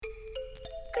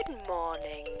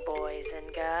morning, boys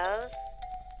and girls.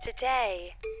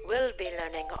 Today, we'll be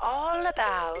learning all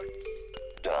about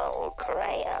doll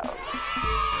crayons.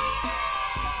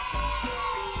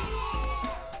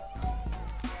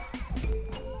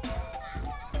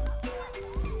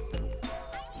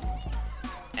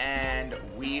 And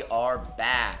we are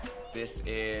back. This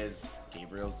is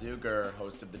Gabriel Zuger,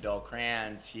 host of the Dull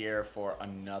Crayons, here for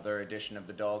another edition of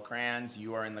the Dull Crayons.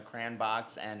 You are in the crayon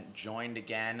box and joined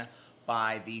again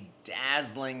by the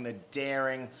dazzling, the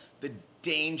daring, the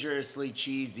dangerously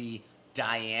cheesy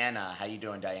Diana. How you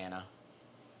doing, Diana?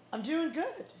 I'm doing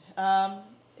good.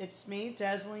 It's me,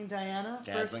 Dazzling Diana,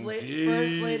 Dazzling first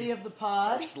D. lady of the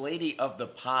pod. First lady of the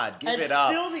pod. Give And it up.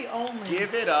 still the only.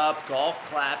 Give it up. Golf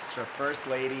claps for first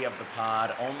lady of the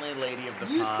pod. Only lady of the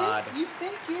pod. You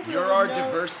think Gabriel You're would our know,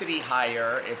 diversity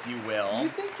hire, if you will. You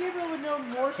think Gabriel would know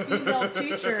more female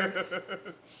teachers,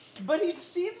 but he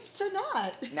seems to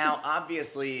not. Now,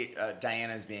 obviously,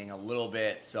 Diana's being a little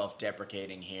bit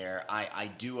self-deprecating here.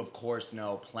 I do, of course,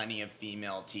 know plenty of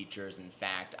female teachers. In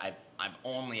fact, I've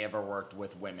only ever worked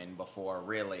with women before,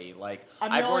 really. Like,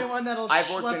 I'm the only one that'll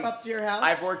schlep up to your house.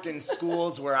 I've worked in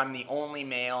schools where I'm the only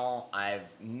male. I've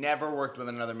never worked with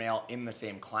another male in the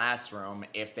same classroom,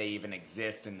 if they even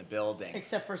exist in the building.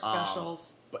 Except for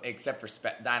specials. But except for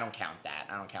I don't count that.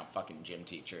 I don't count fucking gym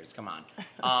teachers. Come on.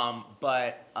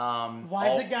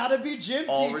 Why's it gotta be gym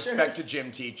all teachers? respect to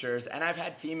gym teachers, and I've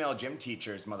had female gym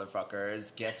teachers,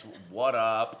 motherfuckers. Guess what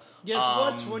up? Guess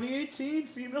what? 2018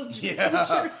 female gym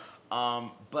teachers.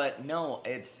 But no,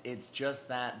 it's just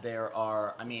that there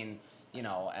are. I mean, you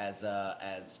know, as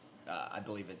I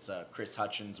believe it's Chris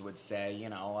Hutchins would say,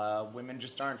 women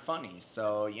just aren't funny.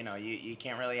 So, you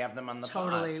can't really have them on the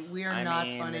pod. Totally. We are not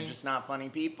funny. They're just not funny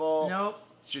people. Nope.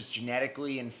 It's just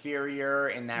genetically inferior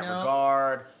in that Nope.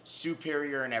 regard,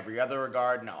 superior in every other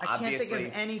regard. No, I obviously. can't think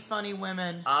of any funny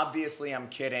women. Obviously, I'm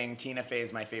kidding. Tina Fey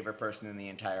is my favorite person in the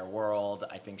entire world.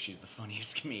 I think she's the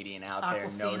funniest comedian out there.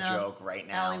 No Aquafina, joke right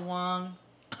now. Ali Wong.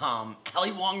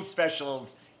 Ali Wong's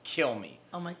specials kill me.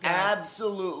 Oh my God.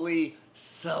 Absolutely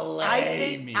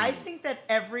slay me. I think that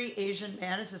every Asian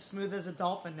man is as smooth as a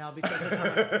dolphin now because of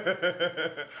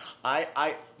her.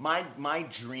 My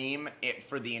dream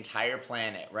for the entire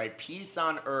planet, right? Peace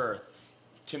on Earth,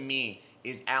 to me,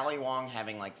 is Ali Wong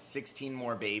having like 16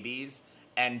 more babies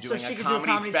and doing she a could do a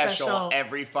comedy special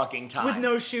every fucking time. With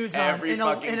no shoes on. Every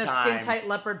fucking in a time. skin-tight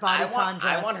leopard bodycon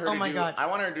dress. I want her oh to my do, God. I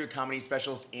want her to do comedy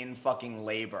specials in fucking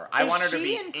labor. I want her to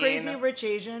be in Crazy Rich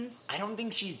Asians? I don't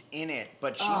think she's in it,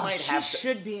 but she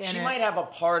should be in it. She might have a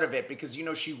part of it because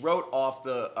she wrote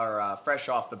Fresh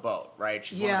Off the Boat, right?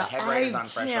 She's one of the head writers on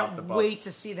Fresh Off the Boat. I can't wait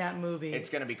to see that movie. It's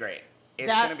gonna be great. It's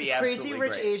gonna be absolutely Crazy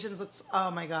Rich great. Asians looks. Oh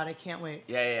my God, I can't wait.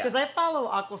 Yeah. Because I follow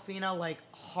Aquafina like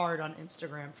hard on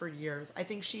Instagram for years. I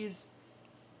think she's.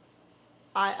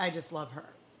 I just love her.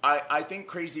 I think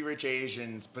Crazy Rich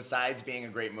Asians, besides being a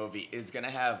great movie, is going to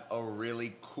have a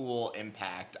really cool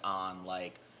impact on,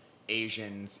 like,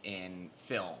 Asians in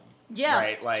film. Yeah,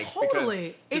 right? Like,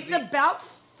 totally. Because it's about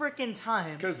freaking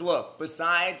time. Because, look,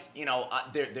 besides,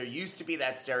 there used to be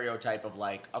that stereotype of,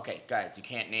 like, okay, guys, you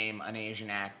can't name an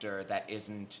Asian actor that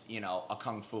isn't, a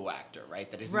kung fu actor, right?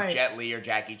 That isn't Jet Li or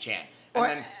Jackie Chan.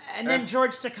 And then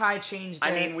George Takei changed it.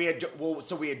 I mean, we had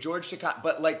George Takei,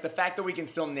 but like the fact that we can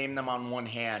still name them on one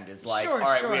hand is like, all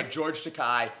right, we had George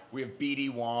Takei, we have B.D.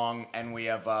 Wong, and we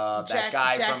have that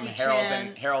guy from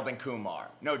Harold and Kumar.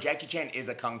 No, Jackie Chan is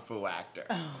a kung fu actor.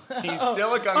 He's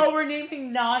still a kung. Oh, we're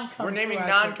naming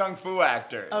non-kung fu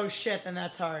actors. Oh shit, then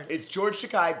that's hard. It's George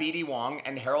Takei, B.D. Wong,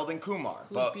 and Harold and Kumar.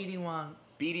 Who's B.D. Wong?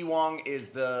 B.D. Wong is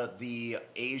the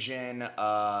Asian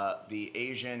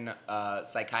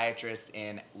psychiatrist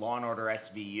in Law and Order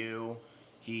SVU.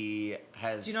 He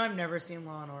has. Do you know I've never seen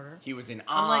Law and Order? He was in Oz.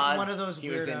 I'm like one of those weirdos. He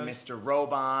was in Mr.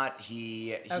 Robot.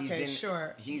 He's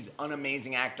sure. He's an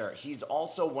amazing actor. He's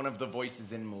also one of the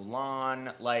voices in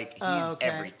Mulan. Like he's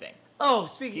everything. Oh,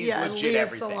 speaking legit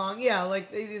everything. Salong. Yeah,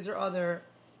 like these are other.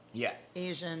 Yeah.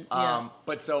 Asian.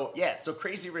 So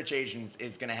Crazy Rich Asians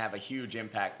is going to have a huge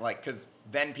impact. Like, because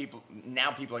then people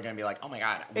are going to be like, oh my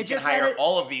God, we can hire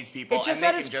all of these people. It just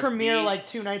had its premiere like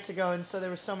 2 nights ago, and so there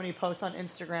were so many posts on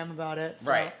Instagram about it.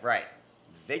 So. Right.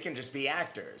 They can just be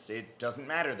actors. It doesn't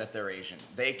matter that they're Asian.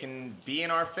 They can be in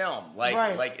our film.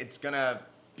 Like it's going to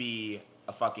be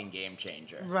a fucking game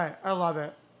changer. Right. I love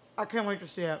it. I can't wait to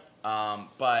see it.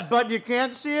 But But you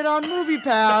can't see it on Movie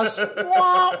Pass.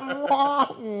 Wah,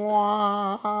 wah,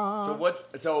 wah.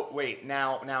 wait,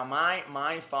 now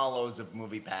my follows of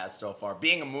MoviePass so far,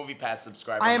 being a MoviePass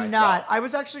subscriber I am myself, not. I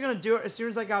was actually going to do it as soon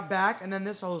as I got back, and then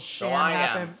this whole sham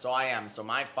happened. So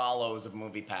my follows of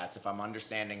MoviePass, if I'm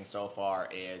understanding so far,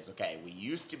 is okay. We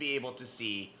used to be able to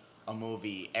see a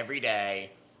movie every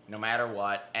day, no matter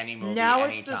what, any movie, Now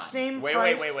anytime. it's the same wait,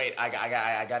 price. Wait.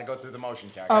 I got to go through the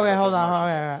motions here. Okay, hold on. All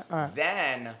right.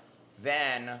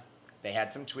 Then they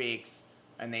had some tweaks,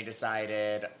 and they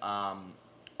decided, all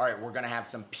right, we're going to have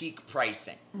some peak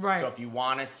pricing. Right. So if you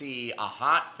want to see a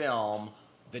hot film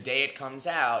the day it comes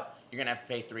out, you're going to have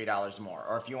to pay $3 more.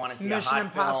 Or if you want to see Mission a hot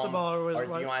Impossible film, or or if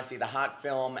what? you want to see the hot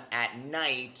film at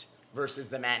night versus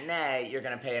the matinee, you're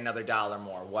going to pay another $1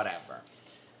 more, whatever.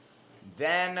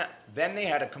 Then they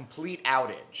had a complete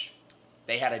outage.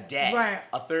 They had a day, Right.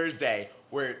 a Thursday,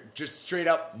 where just straight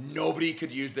up nobody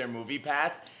could use their movie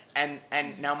pass. And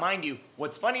now, mind you,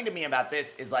 what's funny to me about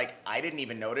this is, like, I didn't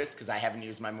even notice because I haven't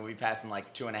used my movie pass in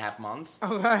like 2.5 months.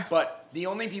 Okay. But the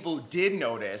only people who did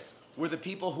notice were the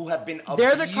people who have been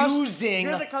They're the abusing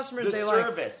they're the customers the they like.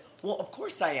 service. Well, of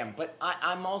course I am, but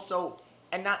I'm also,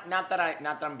 and not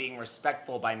that I'm being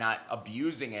respectful by not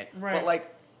abusing it, Right. but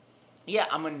like, yeah,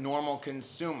 I'm a normal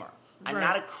consumer. I'm Right.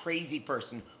 not a crazy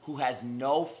person who has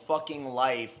no fucking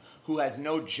life, who has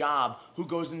no job, who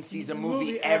goes and sees a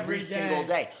movie every day. single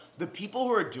day. The people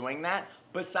who are doing that,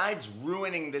 besides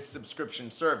ruining this subscription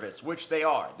service, which they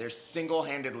are, they're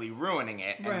single-handedly ruining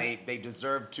it, and Right. they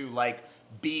deserve to, like,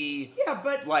 be, Yeah,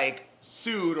 but- like,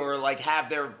 sued or, like, have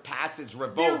their passes They're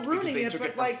revoked because ruining they it, took but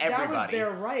it from like that was everybody.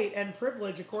 their right and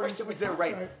privilege Of according course to it was the their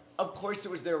right. contract. Of course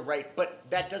it was their right, but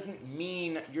that doesn't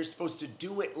mean you're supposed to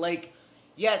do it. Like,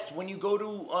 yes, when you go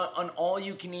to an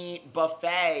all-you-can-eat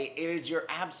buffet, it is your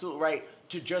absolute right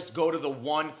to just go to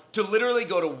literally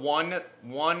go to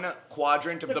one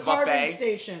quadrant of the carving buffet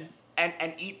station.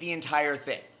 and eat the entire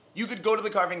thing. You could go to the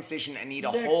carving station and eat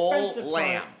a The whole expensive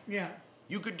lamb. part. Yeah.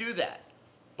 You could do that.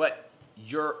 But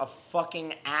you're a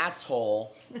fucking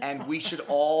asshole, and we should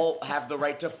all have the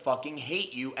right to fucking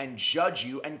hate you and judge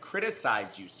you and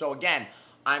criticize you. So again,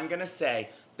 I'm gonna say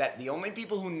that the only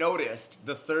people who noticed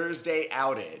the Thursday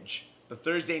outage, the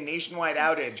Thursday nationwide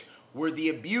outage, were the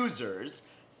abusers,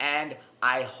 and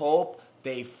I hope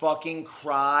they fucking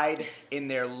cried in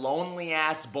their lonely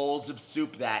ass bowls of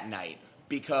soup that night,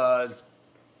 because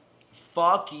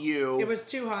fuck you. It was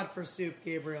too hot for soup,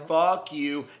 Gabriel. Fuck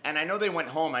you. And I know they went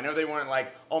home. I know they weren't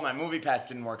like, oh, my movie pass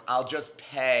didn't work. I'll just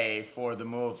pay for the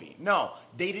movie. No,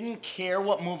 they didn't care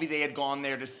what movie they had gone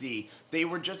there to see. They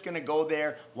were just going to go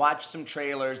there, watch some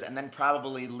trailers, and then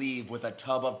probably leave with a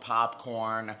tub of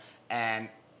popcorn and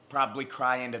probably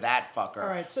cry into that fucker. All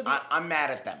right, so I'm mad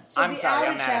at them. So I'm the sorry,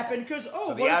 I'm outage mad at happened them. because,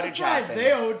 So the what a outage surprise. happened.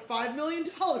 They owed $5 million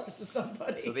to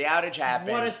somebody. So the outage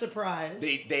happened. What a surprise.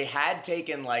 They had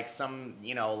taken like some,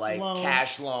 like Loan.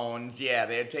 cash loans. Yeah,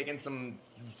 they had taken some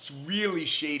really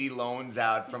shady loans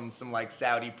out from some like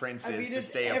Saudi princes to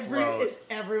stay afloat. Is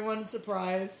everyone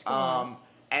surprised? Come on.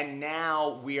 And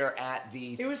now we are at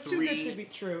the It was too good to be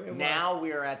true. It now was.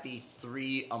 we are at the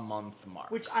 3 a month mark.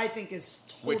 Which I think is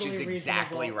totally which is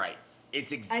exactly reasonable. right.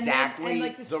 It's And exactly then, and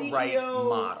like the CEO right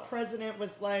model. president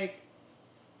was like,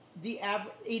 the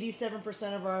 87%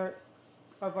 of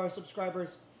our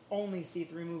subscribers only see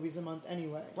 3 movies a month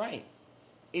anyway. Right.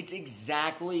 It's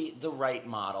exactly the right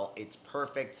model. It's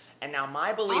perfect. And now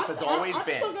my belief has always I'm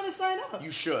been... still going to sign up.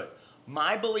 You should.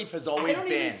 My belief has I always don't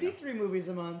been even see 3 movies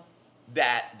a month.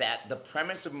 that the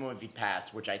premise of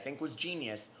MoviePass, which I think was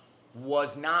genius,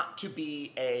 was not to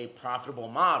be a profitable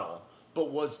model,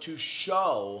 but was to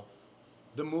show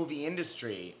the movie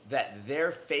industry that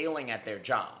they're failing at their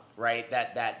job, right?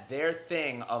 That their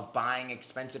thing of buying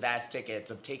expensive ass tickets,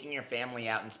 of taking your family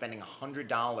out and spending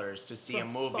 $100 to see For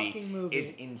a a fucking movie.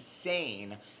 is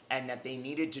insane, and that they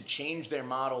needed to change their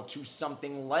model to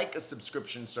something like a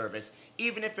subscription service,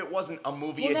 even if it wasn't a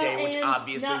movie a Well, day, now which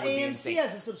obviously now would be AMC insane.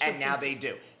 has a subscription And now they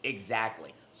do.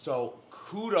 Exactly. So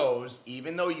kudos,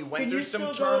 even though you went through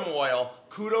some turmoil,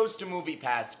 kudos to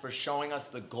MoviePass for showing us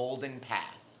the golden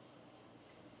path.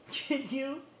 Can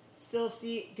you still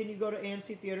see? Can you go to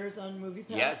AMC theaters on MoviePass?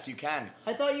 Yes, you can.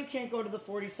 I thought you can't go to the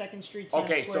 42nd Street Times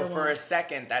Okay, Square so for one. a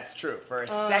second, that's true. For a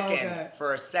Oh, second, okay.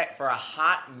 for a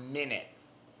hot minute,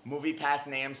 MoviePass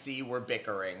and AMC were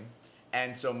bickering,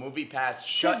 and so MoviePass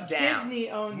shut down. Disney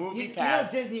owns.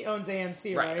 MoviePass, Disney owns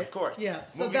AMC, right? Of course. Yeah.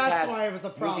 So MoviePass- that's why it was a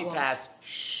problem. MoviePass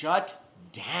shut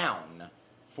down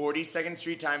 42nd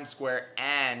Street Times Square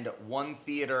and one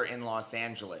theater in Los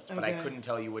Angeles, but I Okay. couldn't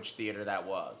tell you which theater that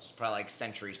was. Probably like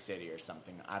Century City or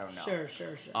something. I don't know. Sure.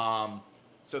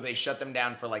 So they shut them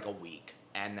down for like a week.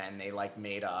 And then they like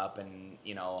made up and,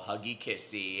 you know, huggy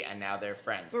kissy, and now they're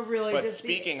friends. But really,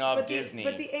 speaking of Disney,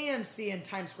 but the AMC in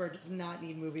Times Square does not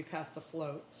need MoviePass to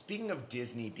float. Speaking of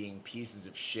Disney being pieces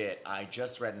of shit, I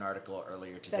just read an article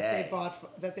earlier today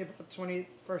That they bought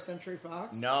 21st Century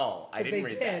Fox. No, I didn't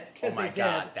read that. Oh my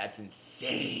god, that's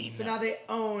insane. So now they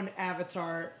own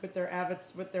Avatar with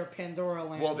their Pandora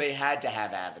land. Well, they had to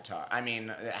have Avatar. I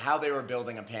mean, how they were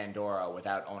building a Pandora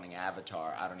without owning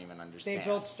Avatar, I don't even understand. They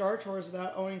built Star Tours without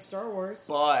owning Star Wars.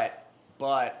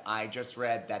 But I just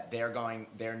read that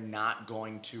they're not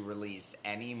going to release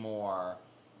any more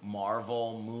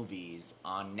Marvel movies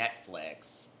on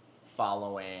Netflix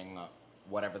following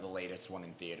whatever the latest one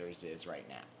in theaters is right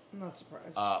now. I'm not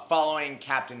surprised. Following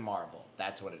Captain Marvel.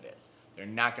 That's what it is. They're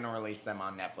not going to release them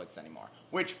on Netflix anymore.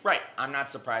 Which, right, I'm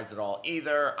not surprised at all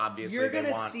either. Obviously,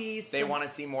 they want to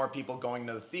see more people going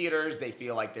to the theaters. They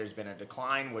feel like there's been a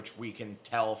decline, which we can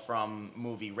tell from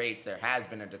movie rates. There has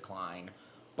been a decline.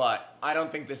 But I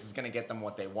don't think this is going to get them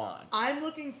what they want. I'm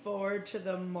looking forward to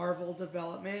the Marvel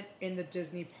development in the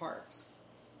Disney parks.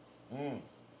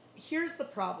 Here's the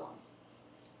problem.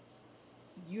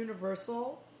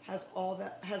 Universal has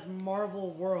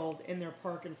Marvel World in their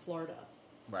park in Florida.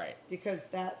 Right. Because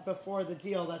before the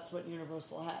deal, that's what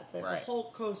Universal had. So they have right. the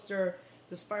Hulk coaster,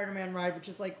 the Spider-Man ride, which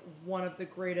is like one of the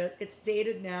greatest. It's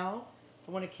dated now,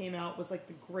 but when it came out, it was like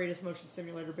the greatest motion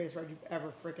simulator-based ride you've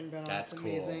ever freaking been on. That's it's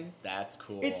cool. amazing. That's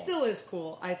cool. It still is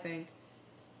cool, I think.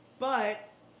 But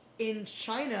in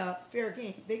China, fair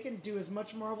game. They can do as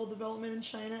much Marvel development in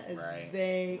China as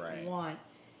they want.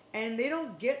 And they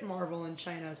don't get Marvel in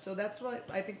China. So that's why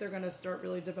I think they're going to start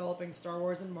really developing Star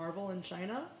Wars and Marvel in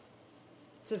China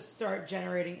to start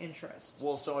generating interest.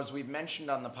 Well, so as we've mentioned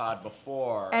on the pod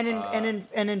before, and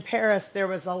in Paris, there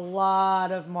was a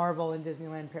lot of Marvel in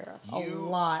Disneyland Paris. A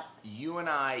lot. You and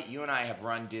I have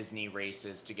run Disney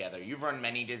races together. You've run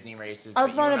many Disney races.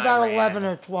 I've run about 11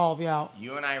 or 12. Yeah.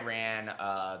 You and I ran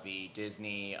the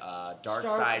Disney Dark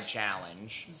Side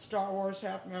Challenge. Star Wars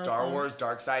Half Marathon. Star Wars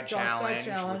Dark Side Challenge,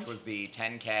 which was the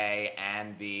 10K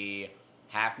and the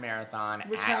half marathon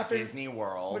at Disney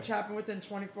World. Which happened within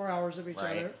 24 hours of each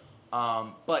other.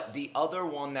 But the other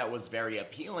one that was very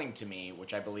appealing to me,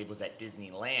 which I believe was at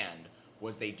Disneyland,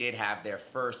 was they did have their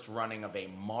first running of a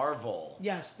Marvel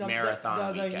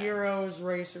marathon the Heroes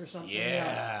race or something.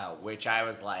 Yeah, which I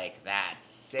was like, that's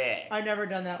sick. I've never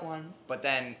done that one. But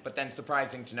then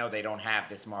surprising to know they don't have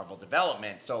this Marvel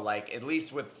development. So like at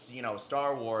least with, you know,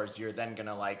 Star Wars, you're then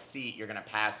gonna you're gonna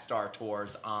pass Star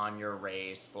Tours on your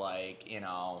race, like, you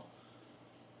know.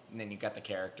 And then you got the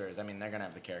characters. I mean, they're going to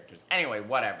have the characters. Anyway,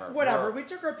 whatever. We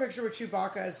took our picture with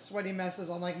Chewbacca as sweaty messes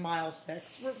on, like, mile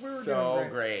 6. We were so doing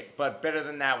great. But better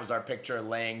than that was our picture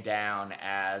laying down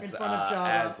as, in front of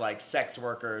Jabba. as like, sex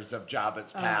workers of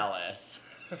Jabba's palace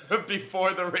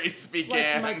before the race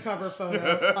began. It's like my cover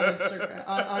photo on Instagram,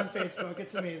 on Facebook.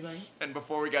 It's amazing. And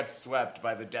before we got swept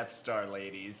by the Death Star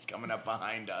ladies coming up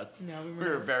behind us. No, we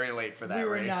were very late for that race. We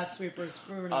were not sweepers.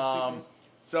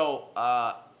 So,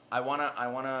 I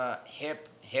wanna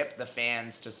hip the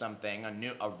fans to something,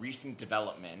 a recent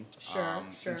development. Sure.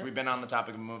 Since we've been on the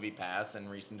topic of MoviePass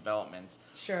and recent developments.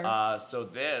 Sure. So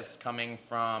this coming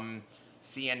from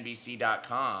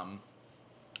CNBC.com,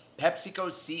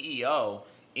 PepsiCo's CEO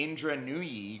Indra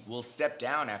Nooyi will step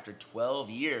down after 12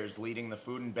 years leading the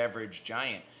food and beverage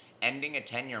giant, ending a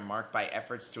tenure marked by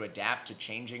efforts to adapt to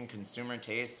changing consumer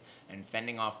tastes and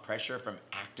fending off pressure from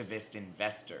activist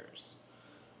investors.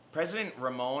 President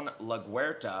Ramon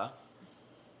Laguerta,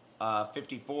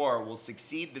 54, will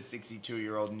succeed the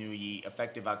 62-year-old Nooyi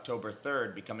effective October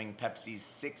 3rd, becoming Pepsi's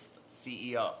 6th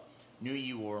CEO.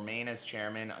 Nooyi will remain as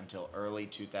chairman until early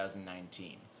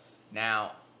 2019.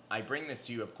 Now, I bring this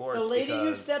to you, of course, the lady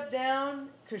who stepped down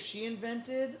because she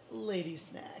invented Lady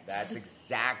Snacks. That's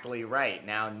exactly right.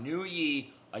 Now,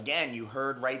 Nooyi, again, you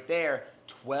heard right there,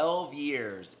 12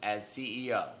 years as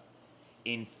CEO.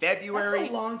 In February...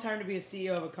 That's a long time to be a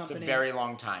CEO of a company. It's a very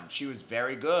long time. She was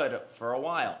very good for a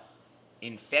while.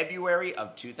 In February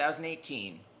of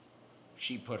 2018,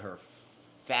 she put her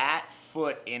fat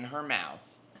foot in her mouth.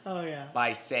 Oh, yeah.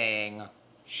 By saying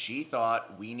she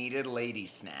thought we needed Lady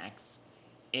Snacks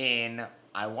in,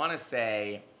 I want to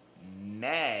say,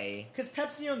 May. Because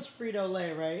Pepsi owns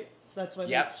Frito-Lay, right? So that's why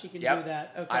she can do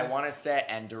that. Okay. I want to say,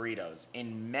 and Doritos.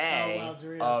 In May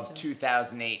of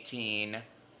 2018...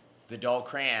 the Dull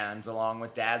Crayons, along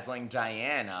with Dazzling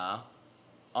Diana,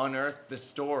 unearthed the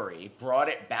story, brought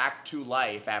it back to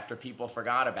life after people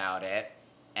forgot about it,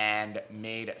 and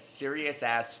made serious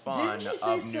ass fun Didn't you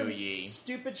say of some Nuyi.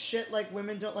 stupid shit like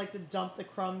women don't like to dump the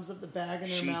crumbs of the bag in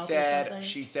their She mouth said, or something?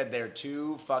 she said they're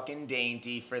too fucking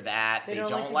dainty for that. They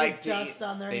don't like to get dust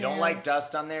on their They hands. don't like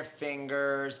dust on their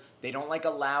fingers. They don't like a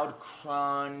loud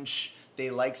crunch. They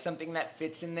like something that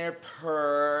fits in their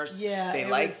purse. Yeah, they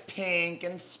like pink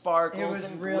and sparkles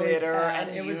and really glitter bad.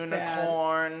 and It was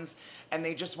unicorns. And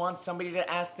they just want somebody to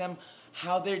ask them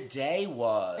how their day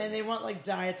was. And they want like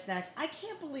diet snacks. I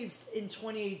can't believe in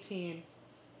 2018,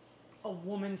 a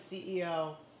woman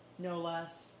CEO, no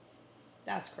less.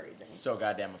 That's crazy. So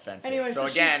goddamn offensive. Anyway, so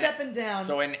again, she's stepping down.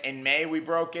 So in May we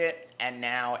broke it, and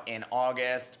now in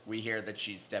August we hear that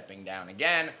she's stepping down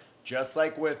again, just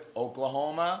like with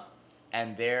Oklahoma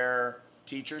and their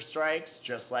teacher strikes,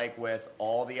 just like with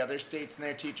all the other states and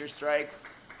their teacher strikes.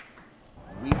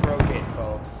 We broke it,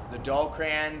 folks. The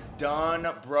Dolcrans done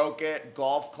broke it.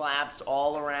 Golf claps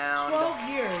all around. 12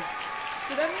 years.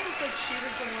 So that means like she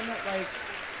was the one that like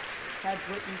had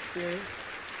Britney Spears.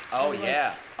 Oh, and,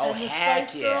 yeah. Oh, and the heck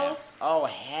Spice yeah. Girls. Oh,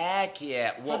 heck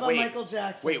yeah. Well, How about wait, Michael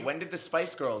Jackson? Wait, when did the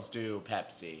Spice Girls do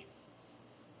Pepsi?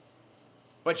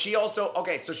 But she also,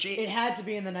 okay, so she... It had to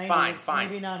be in the 90s. Fine.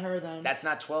 Maybe not her then. That's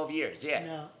not 12 years, yeah.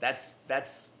 No. That's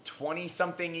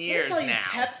 20-something Let me years tell you, now.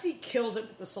 Pepsi kills it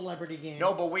with the celebrity game.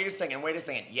 No, but wait a second.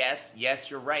 Yes,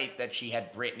 you're right that she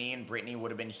had Britney, and Britney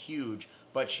would have been huge.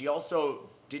 But she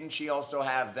also, didn't she also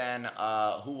have then,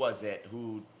 who was it?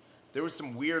 There was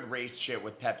some weird race shit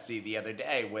with Pepsi the other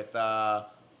day with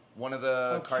one of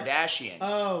the Kardashians.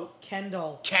 Oh,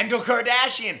 Kendall. Kendall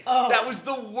Kardashian. Oh. That was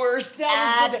the worst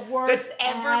ad that's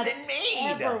ever been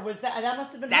made. Ever. Was that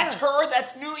must have been That's her.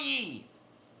 That's Nuyi.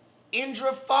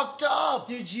 Indra fucked up.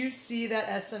 Did you see that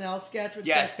SNL sketch with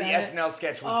Yes, Jeff the Bennett? SNL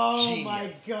sketch was Oh genius.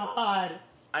 my god.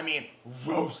 I mean,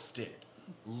 roasted.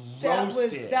 That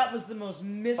was the most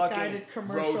misguided Fucking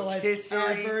commercial I've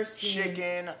rotisserie ever seen.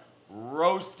 chicken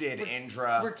roasted,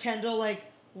 Indra. Where Kendall like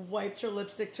wiped her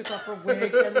lipstick, took off her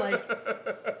wig, and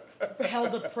like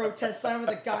held a protest sign with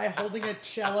a guy holding a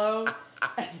cello,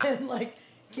 and then like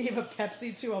gave a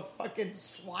Pepsi to a fucking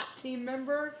SWAT team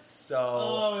member. It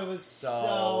was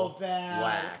so bad.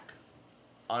 Whack.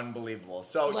 Unbelievable.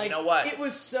 So, Like, you know what? It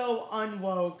was so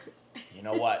unwoke. You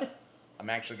know what? I'm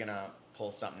actually going to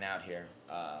pull something out here.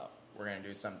 We're going to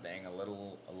do something a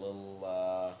little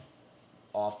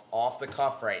off the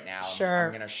cuff right now. Sure.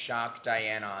 I'm going to shock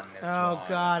Diana on this Oh, one.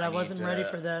 God, I wasn't ready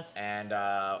for this. And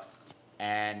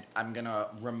I'm going to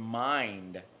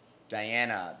remind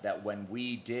Diana that when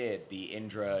we did the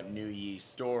Indra Nuyi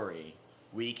story,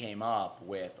 we came up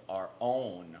with our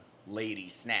own lady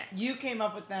snacks. You came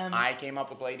up with them. I came up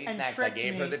with lady and snacks. I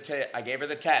gave her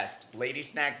the test. Lady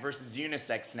snack versus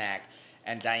unisex snack.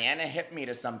 And Diana hit me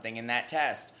to something in that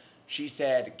test. She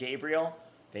said, Gabriel,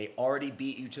 they already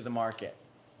beat you to the market.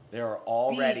 There are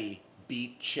already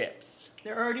beet chips.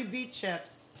 They're already beet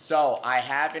chips. So I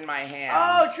have in my hand.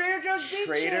 Oh, Trader Joe's beet chips.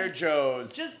 Trader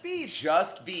Joe's. Just beets.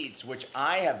 Just beets, which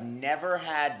I have never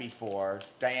had before.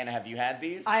 Diana, have you had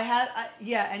these?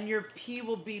 Yeah, and your pee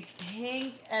will be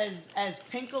pink as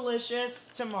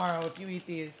Pinkalicious tomorrow if you eat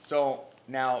these. So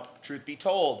now, truth be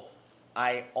told,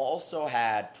 I also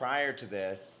had prior to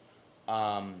this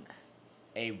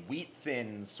a Wheat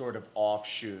Thins sort of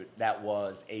offshoot that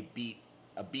was a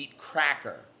beet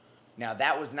cracker. Now,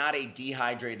 that was not a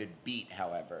dehydrated beet,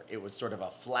 however. It was sort of a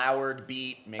floured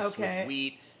beet mixed with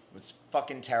wheat. It was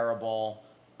fucking terrible.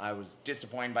 I was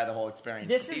disappointed by the whole experience.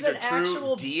 This but is these an are true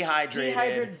actual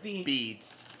dehydrated beet.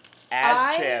 beets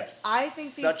as chips. I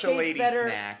think these Such a taste lady better.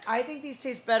 snack. I think these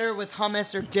taste better with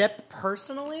hummus or dip,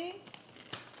 personally.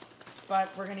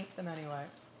 But we're gonna eat them anyway.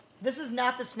 This is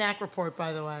not the snack report,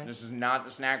 by the way. This is not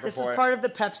the snack report. This is part of the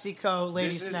PepsiCo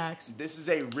lady snacks. This is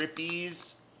a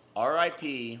Rippies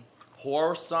R.I.P.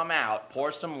 Pour some out. Pour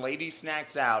some lady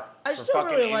snacks out. I for still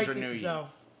fucking really like Indra these, Nuyi. though.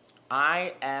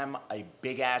 I am a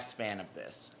big ass fan of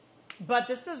this. But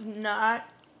this does not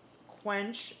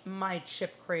quench my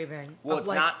chip craving. Well,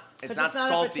 of, it's not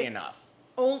salty enough.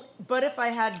 But if I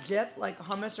had dip, like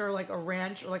hummus or like a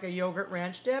ranch or like a yogurt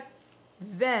ranch dip,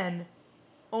 then,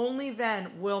 only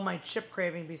then will my chip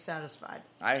craving be satisfied.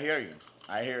 I hear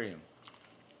you.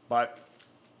 But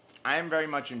I am very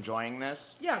much enjoying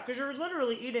this. Yeah, because you're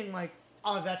literally eating like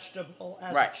a vegetable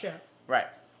as Right. a chip. Right.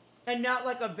 And not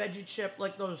like a veggie chip,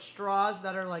 like those straws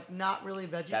that are like not really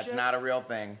veggie chips. That's not a real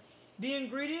thing. The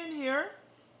ingredient here,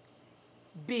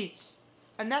 beets.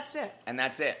 And that's it. And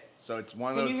that's it. So it's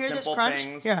one of Can those you hear simple this crunch?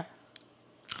 things. Yeah.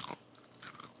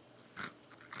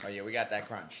 Oh yeah, we got that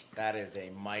crunch. That is a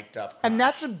mic'd up crunch. And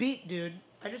that's a beet, dude.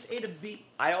 I just ate a beet.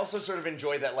 I also sort of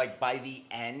enjoy that, like, by the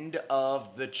end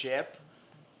of the chip,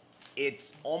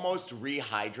 it's almost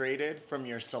rehydrated from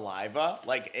your saliva.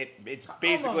 Like it's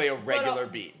basically almost, a regular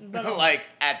beet. Like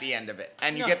at the end of it.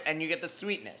 And you get the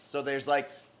sweetness. So there's like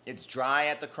it's dry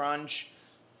at the crunch,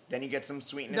 then you get some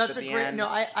sweetness at the end. No,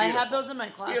 I have those in my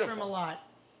classroom a lot.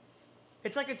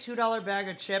 It's like a $2 bag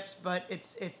of chips, but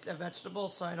it's a vegetable,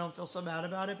 so I don't feel so bad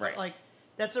about it. But like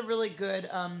that's a really good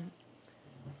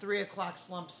 3 o'clock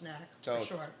slump snack for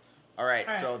sure. All right,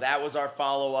 so that was our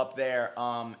follow-up there.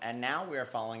 And now we're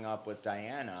following up with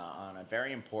Diana on a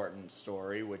very important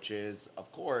story, which is,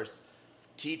 of course,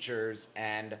 teachers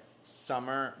and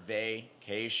summer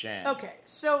vacation. Okay,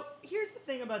 so here's the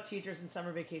thing about teachers and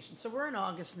summer vacation. So we're in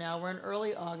August now. We're in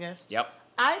early August. Yep.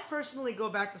 I personally go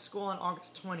back to school on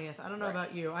August 20th. I don't know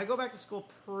about you. I go back to school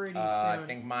pretty soon. I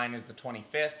think mine is the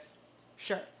 25th.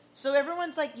 Sure. So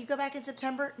everyone's like, you go back in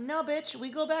September? No, bitch. We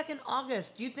go back in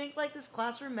August. Do you think like this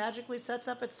classroom magically sets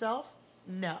up itself?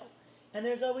 No. And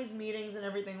there's always meetings and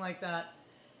everything like that.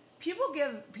 People,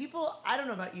 I don't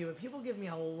know about you, but people give me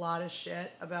a lot of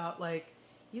shit about like,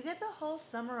 you get the whole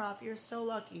summer off. You're so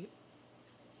lucky.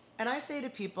 And I say to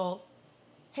people,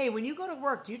 hey, when you go to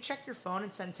work, do you check your phone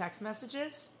and send text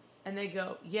messages? And they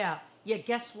go, yeah. Yeah,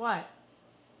 guess what?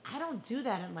 I don't do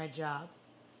that at my job.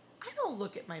 I don't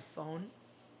look at my phone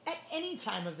at any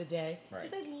time of the day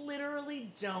because I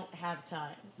literally don't have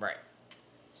time. Right.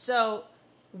 So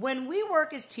when we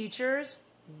work as teachers,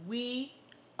 we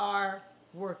are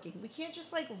working. We can't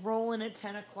just like roll in at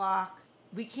 10 o'clock.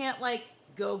 We can't like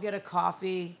go get a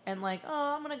coffee and like,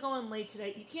 oh, I'm going to go in late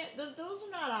today. You can't, those are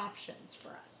not options for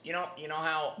us. You know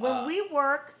how... when we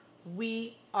work,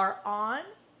 we are on.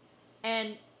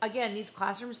 And again, these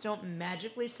classrooms don't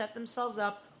magically set themselves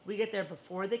up. We get there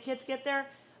before the kids get there.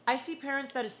 I see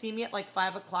parents that see me at like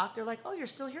 5 o'clock. They're like, oh, you're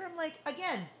still here? I'm like,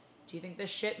 again, do you think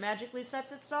this shit magically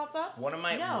sets itself up? One of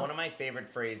my favorite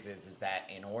phrases is that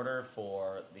in order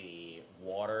for the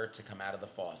water to come out of the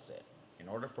faucet, in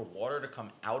order for water to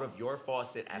come out of your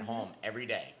faucet at home every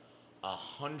day,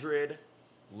 100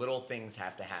 little things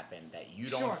have to happen that you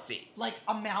don't see. Like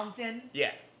a mountain.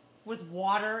 Yeah. With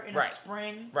water in a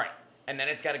spring. Right. And then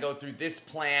it's got to go through this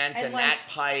plant and like, that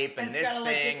pipe and this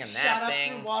thing and that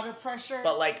thing. Through water pressure.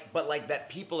 But like that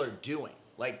people are doing.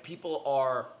 Like people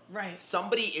are. Right.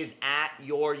 Somebody is at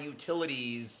your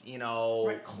utilities,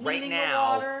 right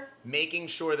now, the water, making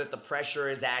sure that the pressure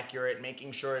is accurate,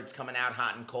 making sure it's coming out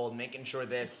hot and cold, making sure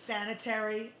that it's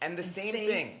sanitary. And the same safe.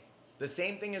 thing. The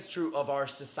same thing is true of our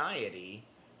society.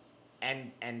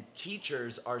 And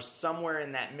teachers are somewhere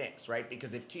in that mix, right?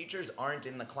 Because if teachers aren't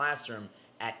in the classroom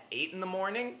at 8 in the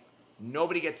morning,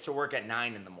 nobody gets to work at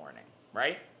 9 in the morning,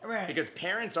 right? Right. Because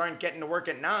parents aren't getting to work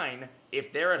at 9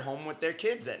 if they're at home with their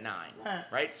kids at 9,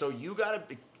 right? So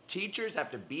teachers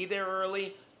have to be there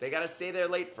early. They got to stay there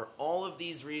late for all of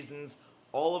these reasons,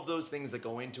 all of those things that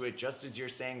go into it, just as you're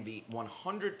saying, the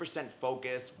 100%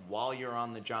 focus while you're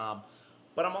on the job.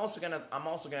 But I'm also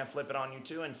gonna flip it on you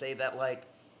too and say that like,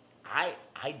 I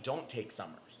don't take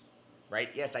summers, right?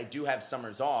 Yes, I do have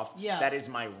summers off. Yeah. That is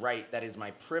my right. That is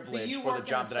my privilege for the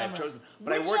job that I've chosen.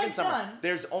 But which I work I've in summer. done.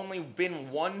 There's only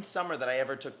been one summer that I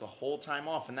ever took the whole time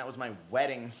off, and that was my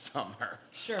wedding summer.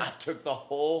 Sure. I took the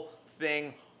whole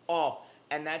thing off,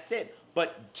 and that's it.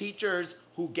 But teachers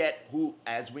who,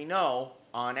 as we know,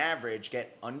 on average,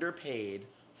 get underpaid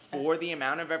for the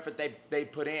amount of effort they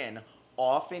put in,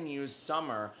 often use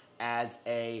summer as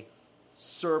a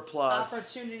surplus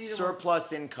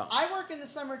income. I work in the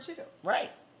summer too. Right.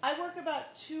 I work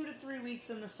about 2 to 3 weeks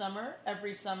in the summer,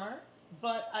 every summer,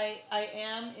 but I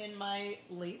am in my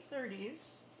late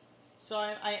 30s, so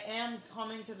I am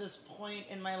coming to this point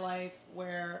in my life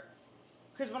where,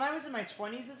 because when I was in my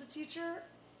 20s as a teacher,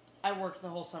 I worked the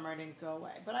whole summer, I didn't go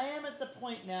away. But I am at the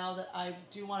point now that I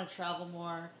do want to travel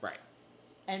more. Right.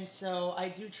 And so I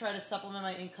do try to supplement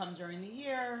my income during the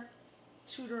year.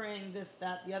 Tutoring, this,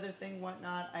 that, the other thing,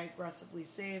 whatnot, I aggressively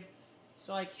save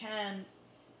so I can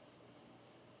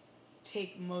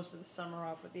take most of the summer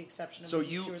off with the exception of 2 or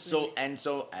 3 weeks.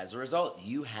 So as a result,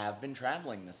 you have been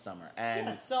traveling this summer. And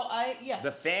yes,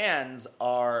 the fans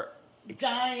are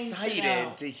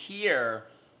excited to hear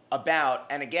about,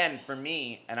 and again, for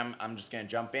me, and I'm just going to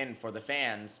jump in for the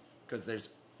fans, because there's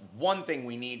one thing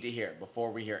we need to hear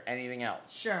before we hear anything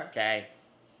else. Sure. Okay?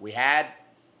 We had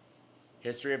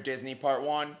History of Disney Part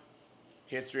 1,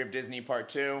 History of Disney Part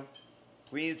 2.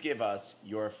 Please give us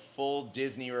your full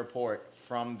Disney report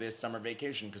from this summer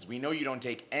vacation, because we know you don't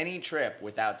take any trip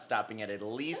without stopping at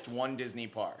least one Disney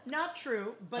park. Not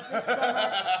true, but this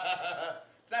summer...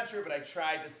 It's not true, but I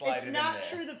tried to slide it in there.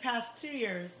 It's not true the past 2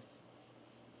 years.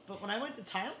 But when I went to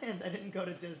Thailand, I didn't go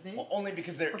to Disney. Well, only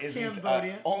because there isn't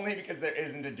Cambodia. Only because there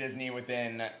isn't a Disney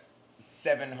within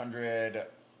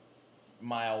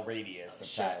 700-mile radius of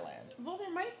Thailand. Well,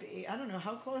 there might be. I don't know.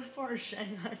 How far is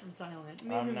Shanghai from Thailand?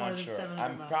 Maybe I'm more not than sure.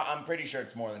 700 miles. I'm pretty sure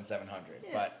it's more than 700. Yeah,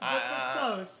 but we're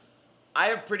close. I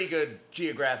have pretty good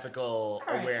geographical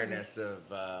awareness of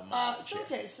my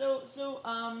shit. So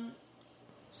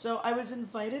I was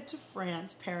invited to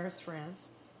Paris,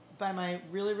 France, by my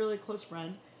really, really close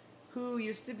friend, who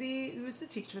used to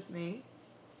teach with me.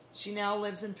 She now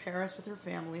lives in Paris with her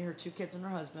family, her 2 kids and her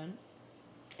husband,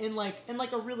 in like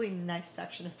a really nice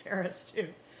section of Paris too.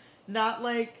 Not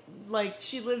like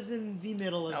she lives in the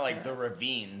middle of Paris. Not like the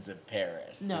ravines of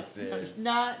Paris. No, this is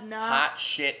not hot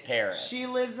shit Paris. She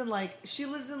lives in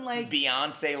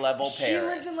Beyonce level Paris. She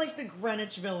lives in like the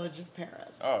Greenwich Village of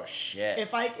Paris. Oh shit.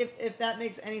 If that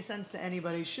makes any sense to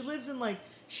anybody, she lives in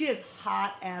she has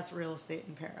hot ass real estate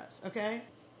in Paris. Okay,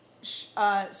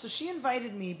 so she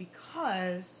invited me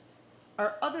because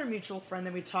our other mutual friend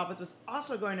that we taught with was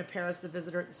also going to Paris to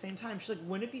visit her at the same time. She's like,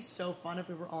 wouldn't it be so fun if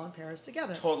we were all in Paris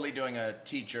together? Totally doing a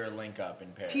teacher link up in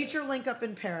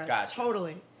Paris. Gotcha.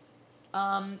 Totally.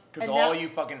 Because all you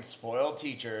fucking spoiled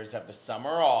teachers have the summer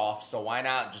off, so why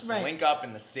not just link up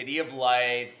in the City of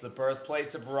Lights, the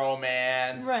birthplace of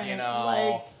romance,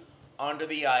 under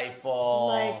the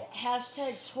Eiffel.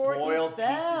 #spoiled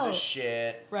pieces of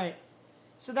shit. Right.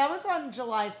 So that was on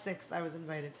July 6th. I was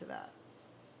invited to that.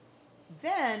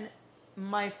 Then,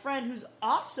 my friend, who's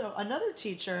also another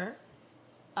teacher,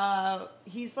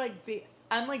 he's I'm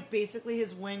basically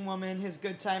his wing woman, his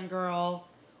good time girl.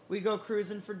 We go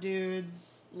cruising for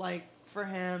dudes, for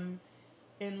him,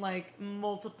 in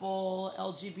multiple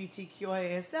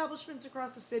LGBTQIA establishments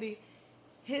across the city.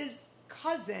 His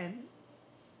cousin,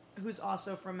 who's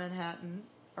also from Manhattan,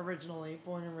 originally,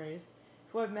 born and raised,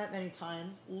 who I've met many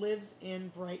times, lives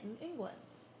in Brighton, England.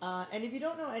 And if you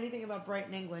don't know anything about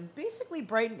Brighton, England, basically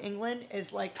Brighton, England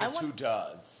is Because who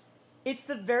does? It's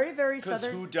the very, very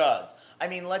southern... Because who does? I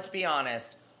mean, let's be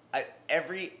honest.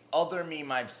 Every other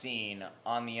meme I've seen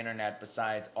on the internet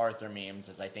besides Arthur memes,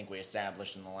 as I think we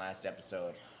established in the last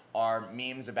episode, are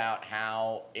memes about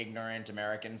how ignorant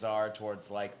Americans are towards,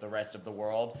 the rest of the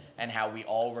world, and how we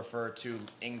all refer to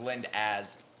England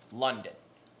as London,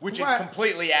 which is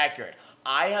completely accurate.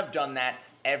 I have done that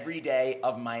every day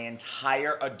of my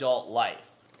entire adult life.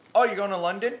 Oh, you're going to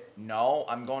London? No,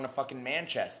 I'm going to fucking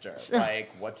Manchester.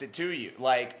 What's it to you?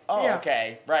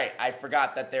 Okay, right. I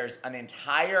forgot that there's an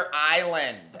entire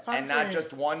island and not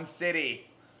just one city.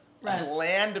 Right. A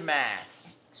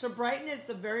landmass. So Brighton is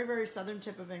the very, very southern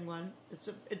tip of England. It's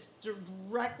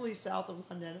directly south of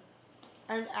London.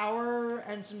 An hour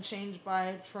and some change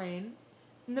by train.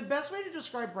 And the best way to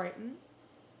describe Brighton,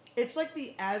 it's like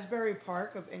the Asbury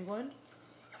Park of England.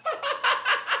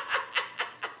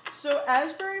 So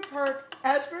Asbury Park,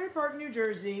 New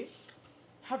Jersey,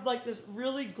 had this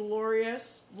really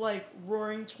glorious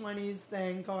Roaring '20s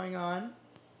thing going on,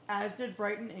 as did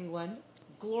Brighton, England.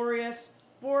 Glorious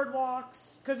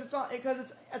boardwalks because it's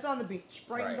on the beach.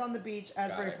 Brighton's on the beach.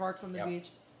 Asbury Park's on the beach.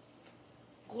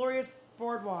 Glorious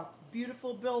boardwalk,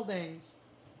 beautiful buildings,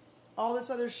 all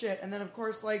this other shit, and then of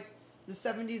course the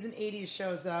 70s and 80s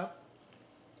shows up,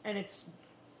 and it's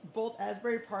both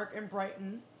Asbury Park and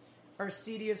Brighton are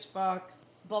seedy as fuck,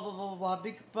 blah, blah, blah, blah,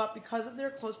 blah. But because of their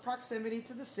close proximity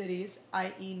to the cities,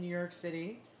 i.e. New York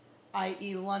City,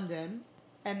 i.e. London,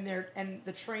 and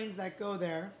the trains that go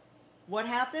there, what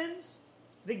happens?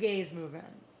 The gays move in.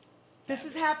 This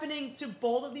is happening to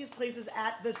both of these places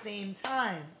at the same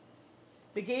time.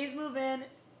 The gays move in,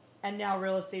 and now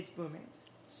real estate's booming.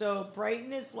 So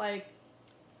Brighton is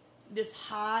this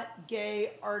hot,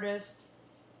 gay artist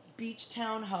beach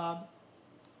town hub.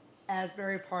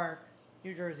 Asbury Park,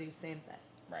 New Jersey, same thing.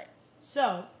 Right.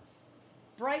 So,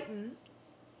 Brighton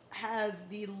has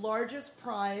the largest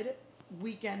Pride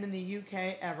weekend in the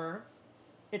UK ever.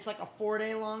 It's a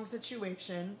 4-day long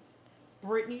situation.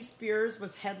 Britney Spears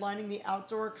was headlining the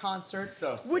outdoor concert,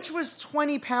 which was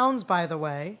 £20, by the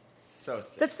way. So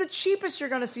sick. That's the cheapest you're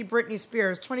going to see Britney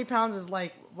Spears. £20 is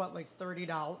 $30,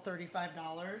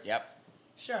 $35? Yep.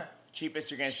 Sure.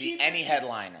 Cheapest you're going to see any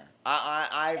headliner.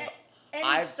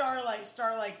 Any star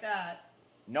like that.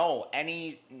 No,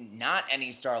 not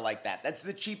any star like that. That's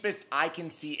the cheapest I can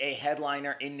see a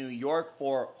headliner in New York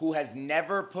for who has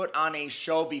never put on a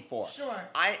show before. Sure.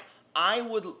 I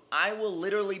will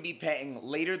literally be paying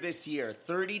later this year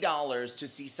 $30 to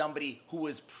see somebody who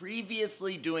was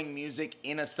previously doing music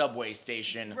in a subway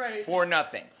station for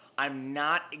nothing. I'm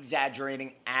not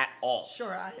exaggerating at all.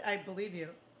 Sure, I believe you.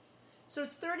 So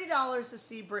it's $30 to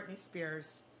see Britney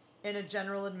Spears in a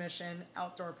general admission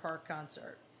outdoor park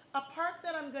concert. A park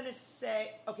that I'm going to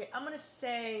say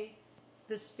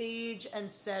the stage and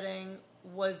setting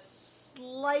was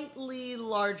slightly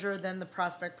larger than the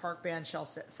Prospect Park bandshell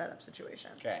setup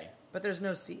situation. Okay. But there's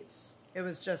no seats. It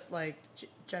was just like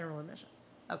general admission.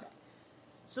 Okay.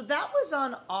 So that was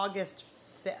on August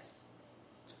 5th,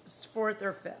 4th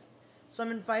or 5th. So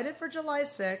I'm invited for July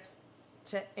 6th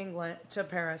to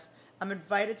Paris. I'm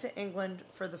invited to England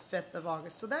for the 5th of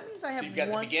August. So that means I have So you've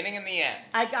got the beginning and the end.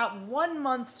 I got 1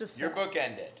 month to film. Your book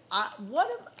ended.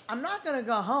 I'm not going to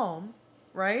go home,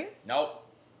 right? Nope.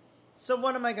 So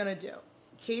what am I going to do?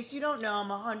 In case you don't know, I'm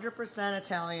 100%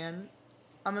 Italian.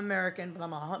 I'm American, but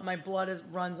my blood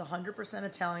runs 100%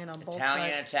 Italian on both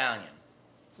sides. Italian.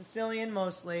 Sicilian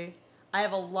mostly. I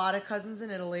have a lot of cousins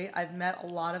in Italy. I've met a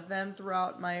lot of them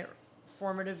throughout my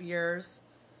formative years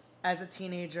as a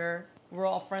teenager. We're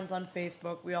all friends on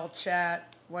Facebook. We all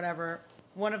chat, whatever.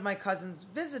 One of my cousins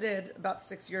visited about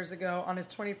 6 years ago on his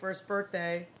 21st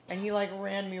birthday, and he like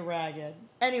ran me ragged.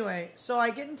 Anyway, so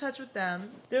I get in touch with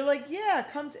them. They're like, yeah,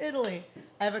 come to Italy.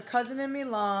 I have a cousin in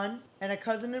Milan and a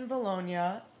cousin in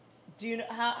Bologna. Do you know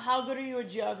how good are you at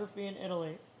geography in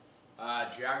Italy?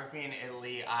 Geography in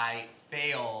Italy, I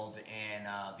failed in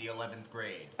the 11th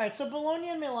grade. All right, so Bologna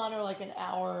and Milan are like an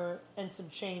hour and some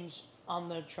change on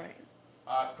the train.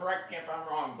 Correct me if I'm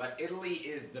wrong, but Italy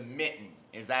is the mitten.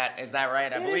 Is that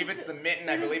right? I believe it's the mitten.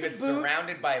 I believe it's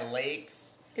surrounded by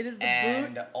lakes. It is the boot.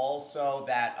 And also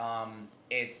that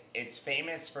it's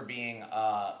famous for being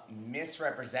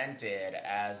misrepresented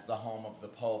as the home of the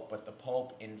Pope, but the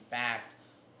Pope, in fact,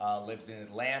 lives in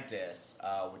Atlantis,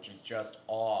 which is just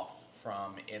off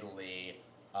from Italy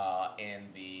in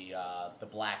the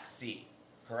Black Sea.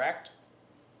 Correct?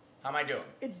 How am I doing?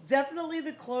 It's definitely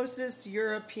the closest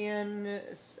European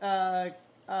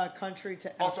country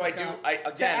to Africa. Also,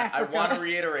 I want to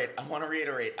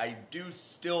reiterate. I do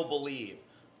still believe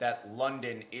that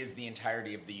London is the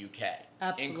entirety of the UK,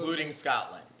 absolutely, including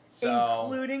Scotland,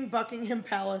 including Buckingham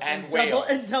Palace and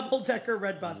double-decker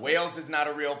red buses. Wales is not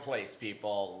a real place,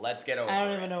 people. Let's get over it. I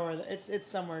don't even know where it's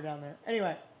somewhere down there.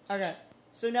 Anyway, okay.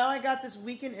 So now I got this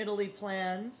week in Italy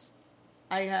planned.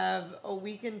 I have a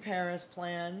week in Paris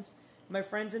planned. My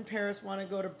friends in Paris want to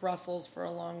go to Brussels for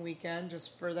a long weekend,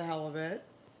 just for the hell of it,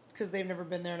 because they've never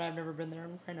been there and I've never been there,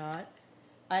 and why not?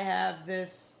 I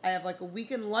have like a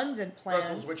week in London planned.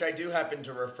 Brussels, which I do happen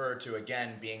to refer to,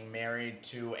 again, being married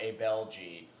to a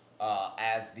Belgie,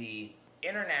 as the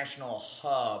international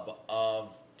hub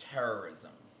of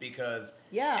terrorism. Because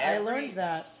I learned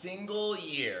that. Every single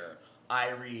year,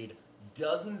 I read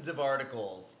dozens of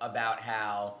articles about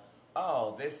how,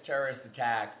 this terrorist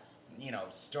attack,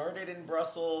 started in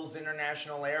Brussels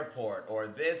International Airport, or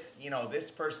this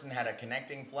person had a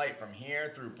connecting flight from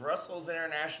here through Brussels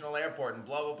International Airport, and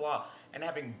blah, blah, blah. And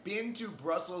having been to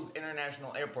Brussels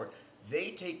International Airport,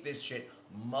 they take this shit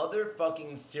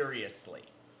motherfucking seriously.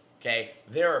 Okay?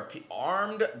 There are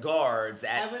armed guards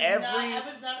at I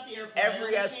was not at the airport.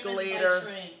 Every escalator,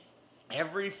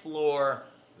 every floor.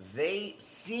 They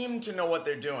seem to know what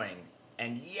they're doing.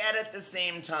 And yet at the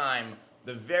same time,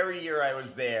 the very year I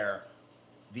was there,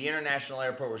 the international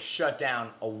airport was shut down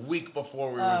a week before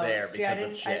we were there because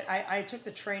of shit. I took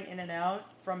the train in and out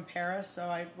from Paris, so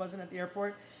I wasn't at the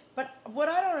airport. But what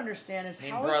I don't understand is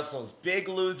how Brussels, big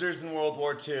losers in World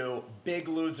War II, big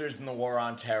losers in the War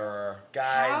on Terror.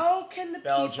 Guys, how can the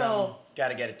Belgium, people...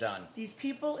 gotta get it done. These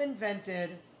people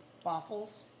invented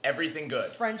waffles. Everything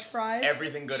good. French fries.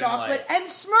 Everything good chocolate, in life. And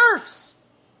Smurfs.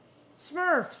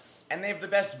 Smurfs. And they have the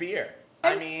best beer.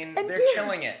 And they're beer.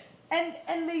 killing it.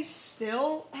 And they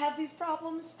still have these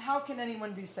problems? How can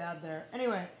anyone be sad there?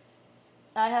 Anyway,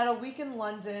 I had a week in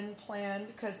London planned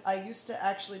because I used to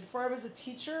actually, before I was a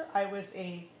teacher, I was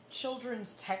a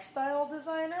children's textile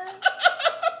designer.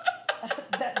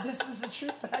 This is a true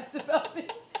fact about me.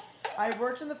 I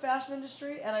worked in the fashion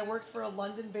industry and I worked for a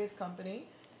London-based company.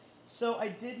 So I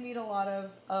did meet a lot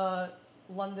of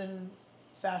London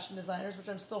fashion designers, which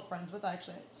I'm still friends with. I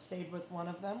actually stayed with one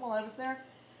of them while I was there.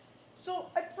 So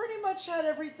I pretty much had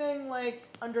everything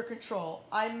under control.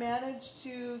 I managed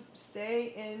to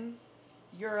stay in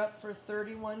Europe for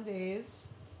 31 days,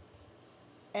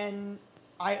 and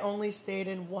I only stayed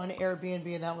in one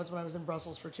Airbnb, and that was when I was in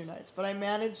Brussels for 2 nights. But I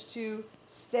managed to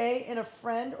stay in a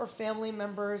friend or family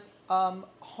member's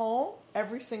home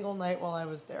every single night while I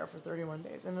was there for 31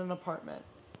 days in an apartment.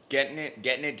 Getting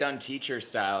it done teacher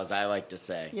style, as I like to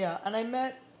say. Yeah, and I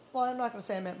met... Well, I'm not going to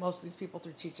say I met most of these people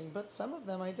through teaching, but some of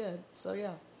them I did. So,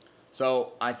 yeah.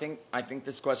 So, I think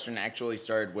this question actually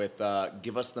started with,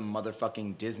 give us the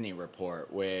motherfucking Disney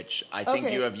report, which I think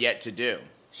you have yet to do.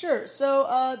 Sure.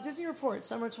 So, Disney report,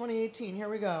 summer 2018. Here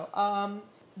we go.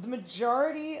 The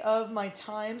majority of my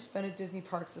time spent at Disney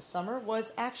parks this summer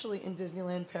was actually in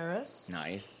Disneyland Paris.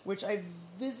 Nice. Which I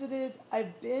visited.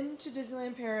 I've been to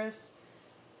Disneyland Paris.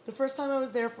 The first time I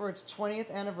was there for its 20th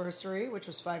anniversary, which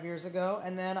was 5 years ago.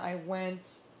 And then I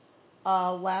went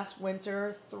last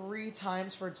winter 3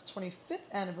 times for its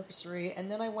 25th anniversary. And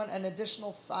then I went an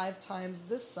additional 5 times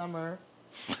this summer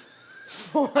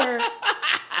for...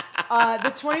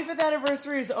 the 25th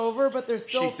anniversary is over, but there's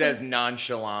still... She says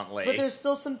nonchalantly. But there's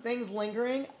still some things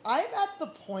lingering. I'm at the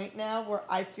point now where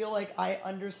I feel like I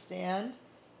understand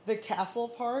the Castle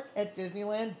Park at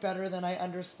Disneyland better than I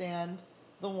understand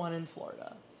the one in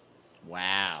Florida.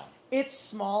 Wow. It's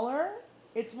smaller,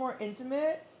 it's more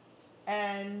intimate,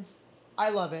 and I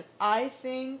love it. I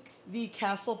think the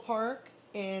Castle Park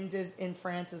in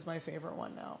France is my favorite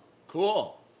one now.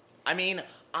 Cool. I mean,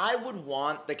 I would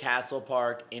want the Castle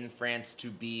Park in France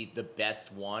to be the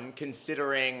best one,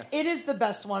 considering... It is the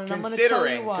best one, and I'm going to tell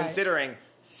you why. Considering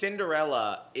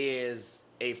Cinderella is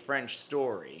a French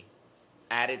story.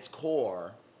 At its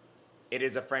core, it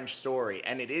is a French story,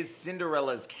 and it is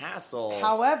Cinderella's castle.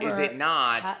 However... Is it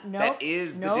not? That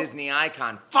is the Disney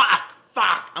icon. Fuck!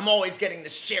 I'm always getting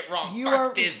this shit wrong.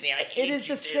 Fuck Disney. I hate you, It is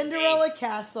the Disney. Cinderella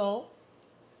Castle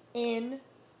in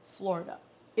Florida.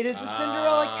 It is the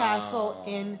Cinderella Castle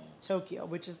in Tokyo,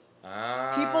 which is...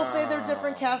 People say they're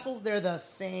different castles. They're the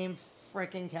same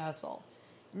freaking castle.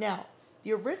 Now,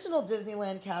 the original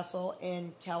Disneyland castle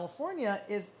in California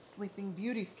is Sleeping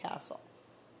Beauty's castle.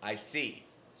 I see.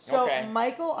 So, okay.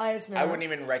 Michael Eisner... I wouldn't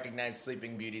even recognize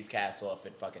Sleeping Beauty's castle if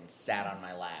it fucking sat on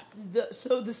my lap.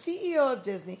 So the CEO of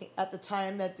Disney at the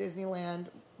time that Disneyland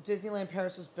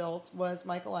Paris was built was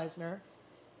Michael Eisner.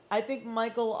 I think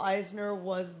Michael Eisner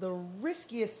was the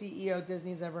riskiest CEO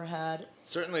Disney's ever had.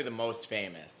 Certainly the most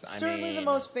famous. The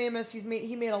most famous.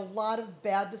 He made a lot of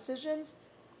bad decisions.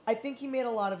 I think he made a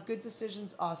lot of good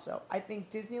decisions also. I think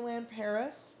Disneyland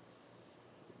Paris,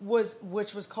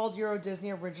 which was called Euro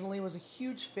Disney originally, was a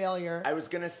huge failure. I was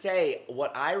going to say,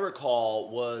 what I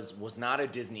recall was not a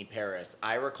Disney Paris.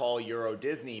 I recall Euro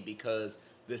Disney because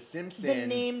The Simpsons... The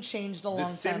name changed a long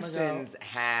time ago. The Simpsons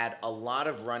had a lot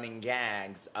of running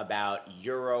gags about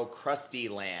Euro Krusty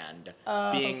Land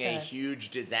being a huge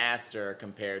disaster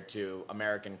compared to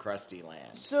American Krusty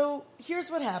Land. So,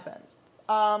 here's what happened.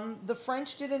 The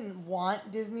French didn't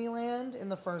want Disneyland in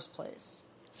the first place.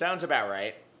 Sounds about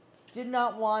right. Did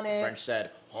not want it. The French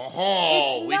said, we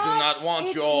do not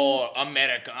want your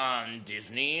American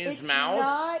Disney's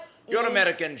mouse. Your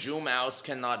American Jew mouse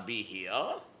cannot be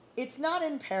here. It's not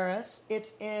in Paris.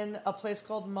 It's in a place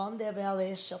called Mont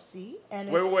de Chelsea. And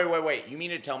Wait. You mean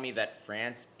to tell me that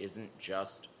France isn't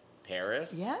just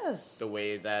Paris? Yes. The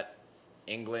way that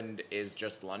England is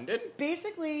just London?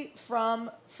 Basically,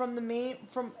 from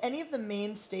any of the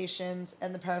main stations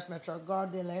and the Paris Metro, Gare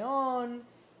de Lyon,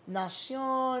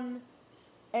 Nation,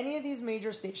 any of these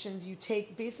major stations, you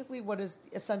take basically what is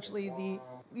essentially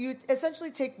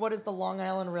take what is the Long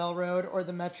Island Railroad or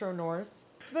the Metro North.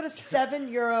 It's about a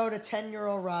 €7 to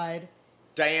 €10 ride.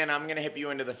 Diane, I'm going to hip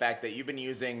you into the fact that you've been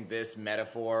using this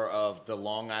metaphor of the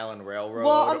Long Island Railroad.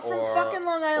 Well, I'm from fucking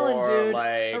Long Island,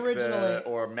 dude, originally.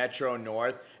 Or Metro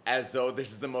North, as though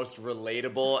this is the most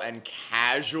relatable and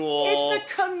casual... It's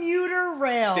a commuter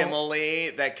rail.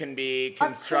 ...simile that can be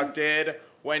constructed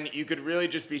when you could really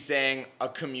just be saying a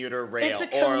commuter rail. It's a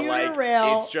commuter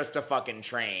rail. It's just a fucking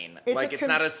train. It's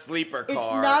not a sleeper car.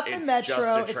 It's not the metro.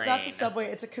 Just a train. It's not the subway.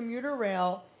 It's a commuter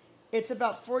rail. It's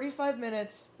about 45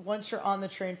 minutes once you're on the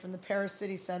train from the Paris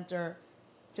city center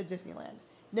to Disneyland.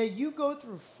 Now, you go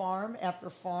through farm after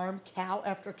farm, cow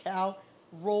after cow,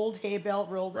 rolled hay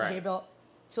bale,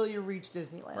 till you reach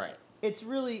Disneyland. Right.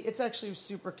 It's actually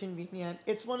super convenient.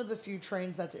 It's one of the few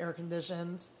trains that's air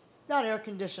conditioned. Not air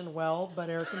conditioned well, but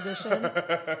air conditioned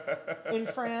in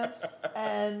France.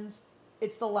 And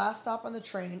it's the last stop on the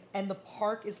train, and the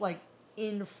park is like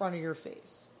in front of your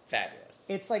face. Fabulous.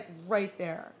 It's like right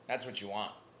there. That's what you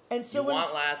want. And so you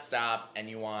want last stop, and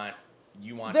you want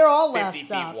they're all 50 last feet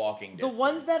stop. Walking distance. The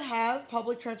ones that have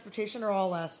public transportation are all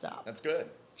last stop. That's good.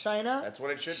 China. That's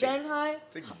what it should Shanghai. be.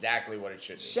 That's exactly what it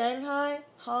should be. Shanghai,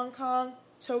 Hong Kong,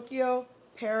 Tokyo,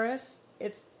 Paris.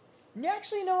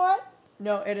 Actually, you know what?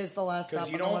 No, it is the last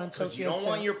stop on the one in Tokyo. Because you don't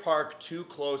want your park too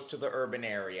close to the urban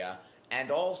area,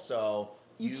 and also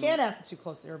you can't have it too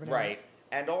close to the urban area. Right.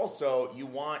 And also, you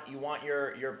want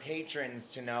your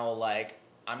patrons to know, like,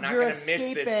 I'm not going to miss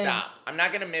this stop. I'm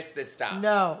not going to miss this stop.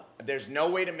 No. There's no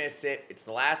way to miss it. It's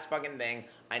the last fucking thing.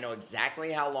 I know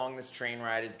exactly how long this train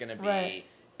ride is going to be. Right.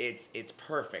 It's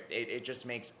perfect. It just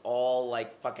makes all,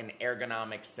 like, fucking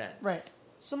ergonomic sense. Right.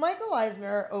 So Michael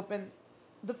Eisner opened...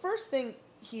 The first thing...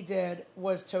 he did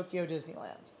was Tokyo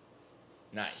Disneyland.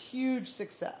 Nice. Huge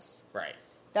success. Right.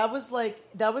 That was in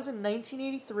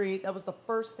 1983. That was the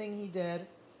first thing he did.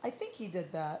 I think he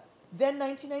did that. Then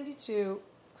 1992,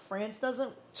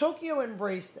 Tokyo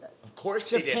embraced it. Of course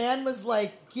they did. Japan was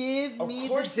like, give me the Disney. Of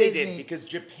course they did, because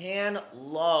Japan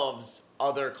loves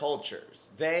other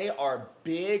cultures. They are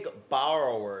big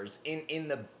borrowers in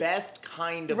the best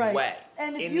kind of way.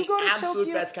 And if in you the go to absolute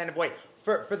Tokyo, best kind of way.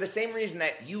 For the same reason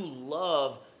that you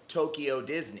love Tokyo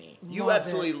Disney. You love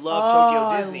absolutely it. love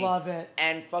Tokyo Disney. I love it.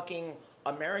 And fucking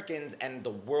Americans and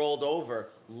the world over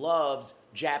loves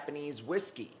Japanese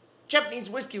whiskey. Japanese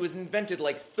whiskey was invented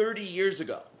like 30 years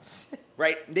ago.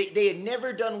 Right? They had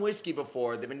never done whiskey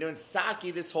before. They've been doing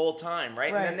sake this whole time,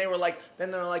 right? And then they were like,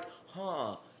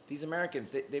 huh, these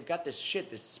Americans, they've got this shit,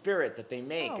 this spirit that they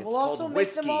make. It's we'll called also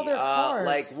whiskey. make them all their cars.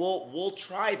 Like we'll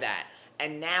try that.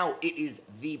 And now it is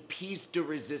the piece de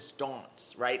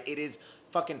resistance, right? It is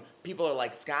fucking, people are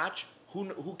like, Scotch?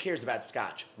 Who cares about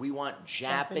Scotch? We want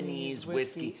Japanese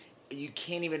whiskey. You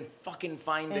can't even fucking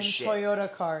find the shit. And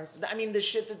Toyota cars. I mean, the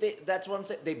shit that that's what I'm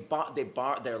saying.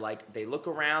 They're like, they look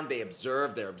around, they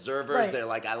observe, they're observers. Right. They're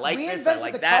like, I like this, I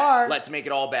like that. Car, let's make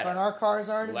it all better. But our cars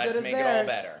aren't as good as theirs. Let's make it all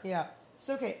better. Yeah.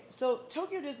 So, so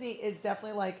Tokyo Disney is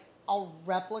definitely like a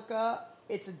replica.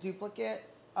 It's a duplicate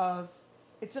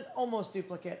it's an almost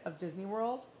duplicate of Disney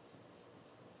World.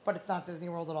 But it's not Disney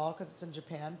World at all because it's in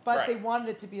Japan. But they wanted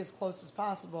it to be as close as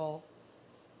possible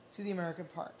to the American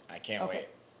park. I can't wait.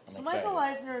 So Michael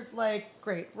Eisner's like,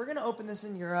 great, we're going to open this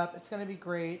in Europe. It's going to be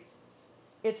great.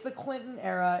 It's the Clinton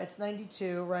era. It's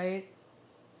 92, right?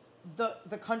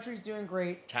 The country's doing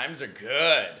great. Times are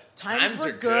good. Times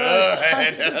were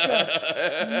good.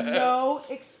 No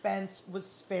expense was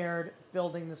spared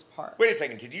building this park. Wait a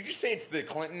second. Did you just say it's the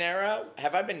Clinton era?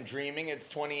 Have I been dreaming it's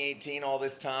 2018 all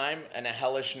this time and a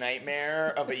hellish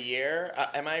nightmare of a year?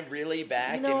 Am I really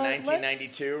back in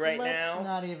 1992 now? Let's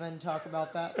not even talk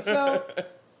about that.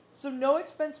 So no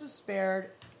expense was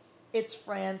spared. It's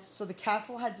France, so the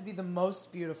castle had to be the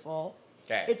most beautiful.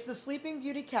 Okay. It's the Sleeping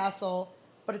Beauty castle,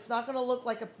 but it's not going to look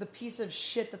like the piece of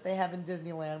shit that they have in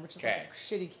Disneyland, which is like a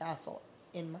shitty castle,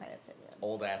 in my opinion.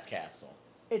 Old-ass castle.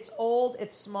 It's old,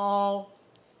 it's small.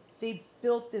 They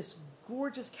built this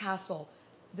gorgeous castle.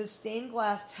 The stained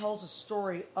glass tells a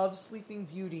story of Sleeping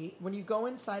Beauty. When you go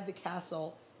inside the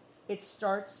castle, it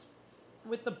starts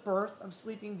with the birth of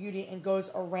Sleeping Beauty and goes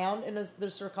around in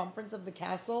the circumference of the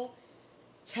castle,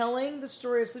 telling the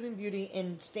story of Sleeping Beauty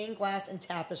in stained glass and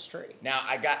tapestry. Now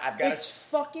I've got it's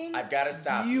fucking I've got to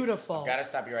stop. Beautiful. I've got to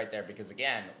stop you right there because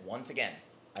once again,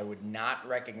 I would not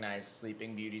recognize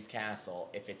Sleeping Beauty's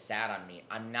castle if it sat on me.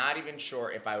 I'm not even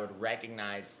sure if I would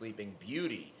recognize Sleeping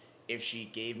Beauty if she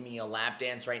gave me a lap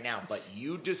dance right now. But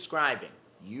you describing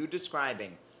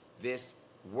this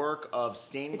work of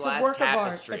stained glass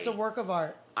tapestry. It's a work of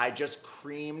art. I just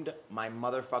creamed my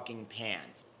motherfucking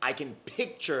pants. I can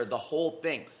picture the whole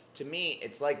thing. To me,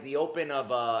 it's like the open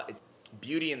of it's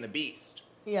Beauty and the Beast,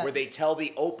 where they tell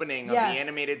the opening of the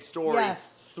animated story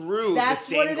through the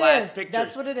stained glass pictures.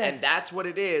 That's what it is. And that's what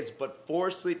it is, but for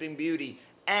Sleeping Beauty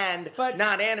and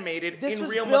not animated in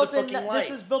real motherfucking life. This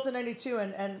was built in 92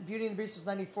 and Beauty and the Beast was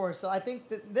 94, so I think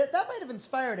that might have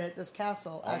inspired it, this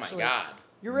castle, actually. Oh my God.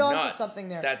 You're real into something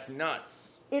there. That's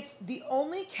nuts. It's the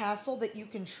only castle that you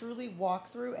can truly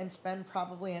walk through and spend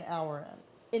probably an hour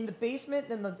in. In the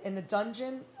basement, in the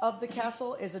dungeon of the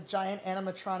castle, is a giant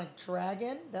animatronic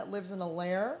dragon that lives in a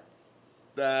lair.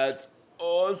 That's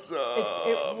awesome.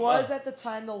 It was at the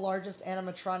time the largest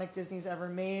animatronic Disney's ever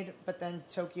made, but then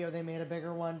Tokyo, they made a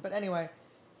bigger one. But anyway,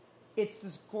 it's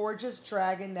this gorgeous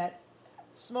dragon that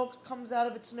smoke comes out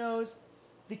of its nose.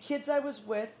 The kids I was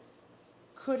with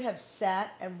could have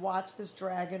sat and watched this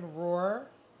dragon roar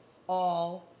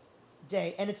all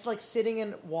day. And it's like sitting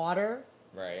in water.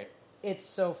 Right. It's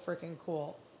so freaking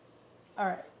cool. All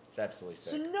right. It's absolutely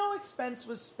sick. So no expense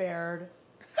was spared.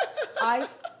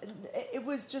 It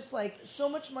was just like so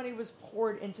much money was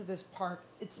poured into this park.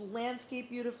 It's landscaped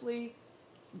beautifully.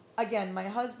 Again, my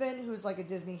husband, who's like a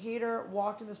Disney hater,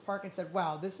 walked in this park and said,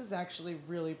 wow, this is actually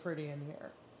really pretty in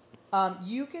here.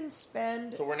 You can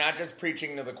spend... So we're not just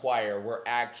preaching to the choir, we're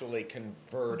actually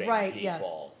converting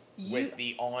people with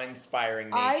the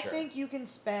awe-inspiring nature. I think you can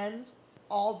spend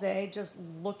all day just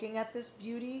looking at this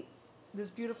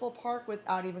beautiful park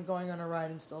without even going on a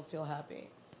ride and still feel happy.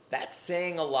 That's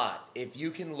saying a lot. If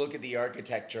you can look at the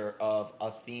architecture of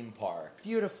a theme park.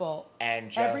 Beautiful.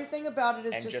 And just... Everything about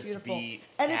it is just beautiful. Be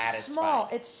and it's small.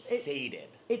 It's sated.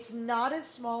 It's not as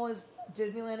small as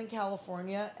Disneyland in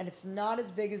California, and it's not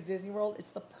as big as Disney World.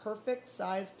 It's the perfect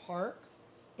size park,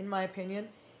 in my opinion.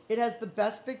 It has the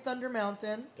best Big Thunder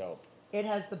Mountain. Dope. It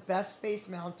has the best Space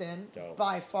Mountain. Dope.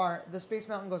 By far. The Space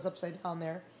Mountain goes upside down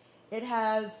there. It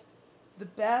has the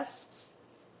best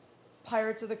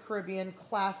Pirates of the Caribbean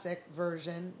classic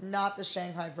version, not the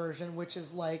Shanghai version, which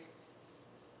is like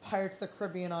Pirates of the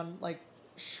Caribbean on like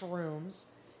shrooms.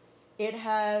 It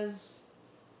has...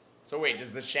 So wait,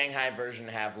 does the Shanghai version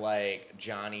have like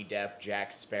Johnny Depp,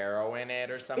 Jack Sparrow in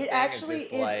it or something? It actually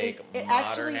is. This, like, it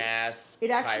modern ass.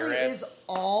 It actually pirates? is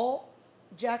all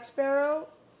Jack Sparrow.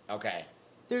 Okay.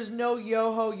 There's no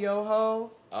yo-ho,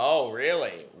 yo-ho. Oh,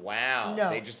 really? Wow. No.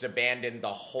 They just abandoned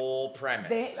the whole premise.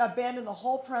 They abandoned the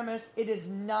whole premise. It is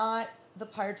not the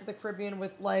Pirates of the Caribbean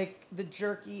with, like, the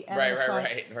jerky and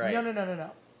the Right.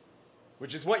 No.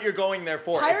 Which is what you're going there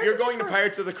for. If you're going to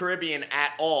Pirates of the Caribbean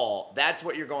at all, that's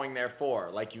what you're going there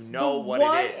for. Like, you know what it is.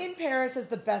 The one in Paris is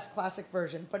the best classic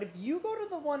version. But if you go to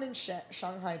the one in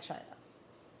Shanghai, China,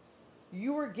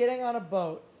 you are getting on a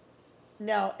boat.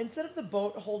 Now, instead of the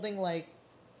boat holding, like,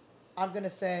 I'm going to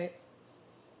say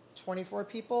 24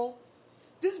 people,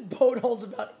 this boat holds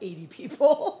about 80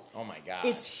 people. Oh, my God.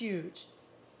 It's huge.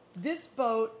 This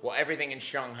boat... Well, everything in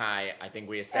Shanghai, I think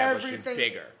we established, is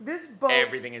bigger.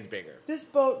 Everything is bigger. This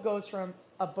boat goes from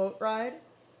a boat ride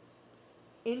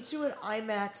into an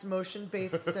IMAX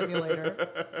motion-based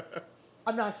simulator.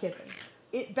 I'm not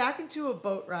kidding. Back into a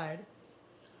boat ride.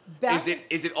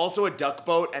 Is it also a duck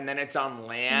boat and then it's on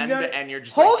land and you're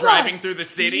just like driving through the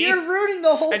city? You're ruining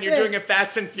the whole thing. And you're doing a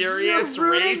Fast and Furious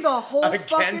race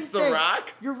against the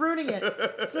Rock? You're ruining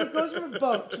it. So it goes from a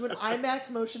boat to an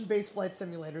IMAX motion-based flight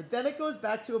simulator. Then it goes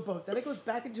back to a boat. Then it goes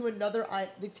back into another...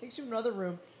 It takes you to another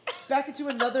room. Back into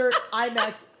another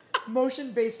IMAX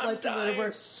motion-based flight simulator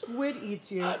where squid eats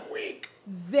you. I'm weak.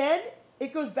 Then...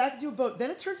 it goes back into a boat.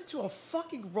 Then it turns into a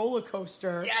fucking roller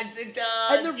coaster. Yes, it does.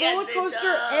 And the roller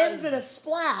coaster ends in a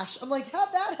splash. I'm like,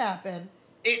 how'd that happen?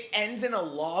 It ends in a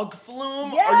log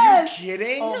flume? Yes! Are you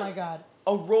kidding? Oh, my God.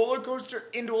 A roller coaster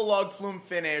into a log flume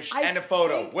finish and a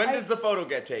photo. When does the photo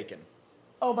get taken?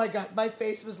 Oh, my God. My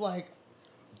face was like...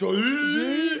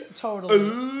 totally.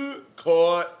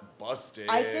 Caught. Busted.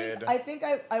 I think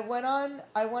I went on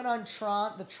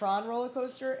the Tron roller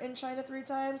coaster in China 3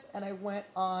 times, and I went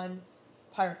on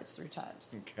Pirates 3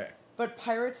 times. Okay. But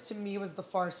Pirates to me was the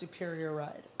far superior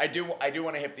ride. I do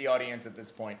want to hit the audience at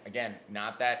this point. Again,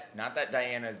 not that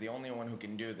Diana is the only one who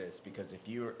can do this, because if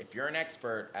you're an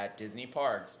expert at Disney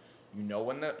parks, you know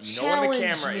when the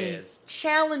camera is.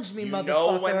 Challenge me, motherfucker. You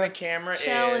know when the camera is.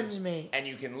 Challenge me. And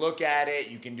you can look at it,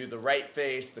 you can do the right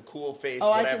face, the cool face, I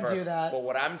whatever. can do that. But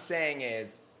what I'm saying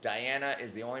is, Diana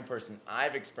is the only person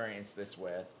I've experienced this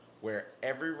with, where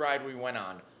every ride we went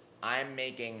on, I'm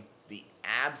making the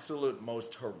absolute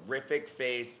most horrific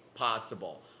face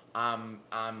possible. I'm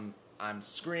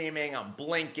screaming, I'm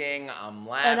blinking, I'm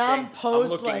laughing, and I'm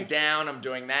looking down, I'm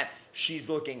doing that. She's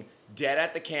looking dead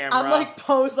at the camera. I'm like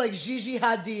posed like Gigi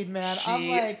Hadid, man. I'm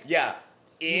like, yeah,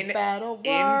 in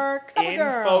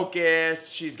focus.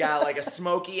 She's got like a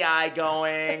smoky eye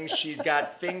going. She's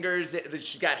got fingers.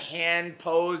 She's got hand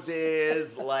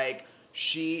poses. Like,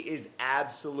 she is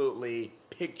absolutely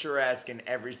picturesque in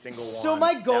every single one. So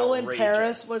my goal in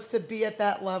Paris was to be at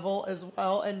that level as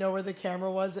well and know where the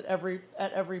camera was at every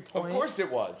point. Of course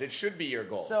it was. It should be your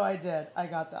goal. So I did. I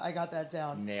got that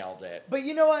down. Nailed it. But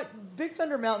you know what? Big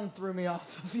Thunder Mountain threw me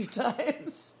off a few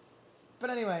times.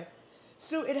 But anyway,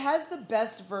 so it has the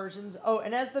best versions. Oh,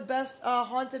 and has the best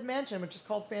Haunted Mansion, which is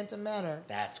called Phantom Manor.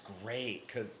 That's great,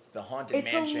 because the Haunted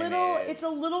Mansion it's a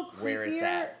little creepier.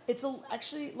 Where it's at.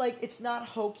 Actually, like, it's not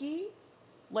hokey.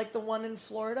 Like the one in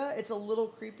Florida, it's a little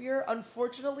creepier.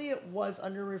 Unfortunately, it was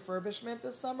under refurbishment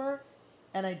this summer,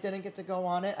 and I didn't get to go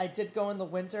on it. I did go in the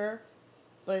winter,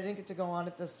 but I didn't get to go on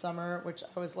it this summer, which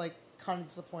I was like kind of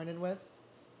disappointed with.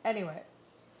 Anyway,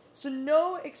 so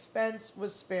no expense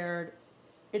was spared.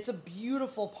 It's a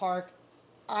beautiful park.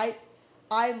 I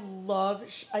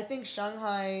think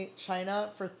Shanghai,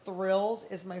 China, for thrills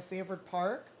is my favorite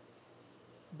park.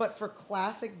 But for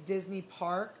classic Disney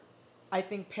park, I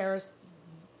think Paris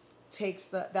takes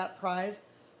that prize.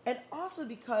 And also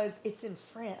because it's in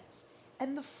France.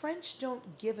 And the French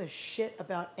don't give a shit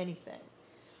about anything.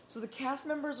 So the cast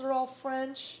members are all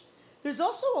French. There's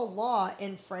also a law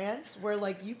in France where,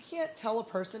 like, you can't tell a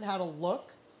person how to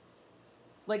look.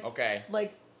 Like, okay.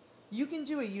 Like, you can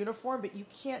do a uniform, but you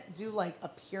can't do, like,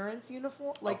 appearance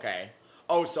uniform. Like, okay.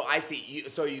 Oh, so I see.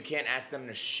 So you can't ask them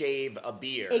to shave a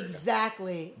beard.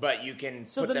 Exactly. But you can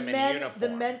put them in uniform. The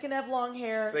men can have long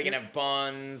hair. So they can have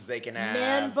buns. They can have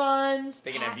man buns.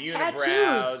 They can have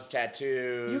unibrows,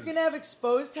 tattoos. You can have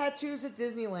exposed tattoos at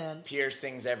Disneyland.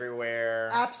 Piercings everywhere.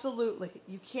 Absolutely.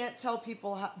 You can't tell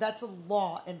people how. That's a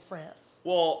law in France.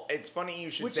 Well, it's funny you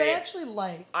should which say. Which I actually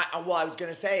like. I was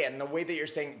going to say, and the way that you're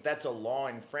saying that's a law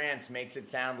in France makes it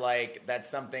sound like that's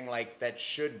something like that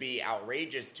should be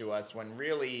outrageous to us, when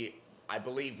really, I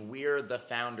believe we're the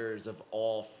founders of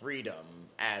all freedom,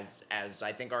 as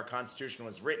I think our Constitution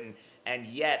was written, and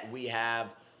yet we have,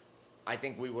 I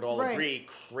think we would all agree,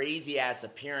 crazy ass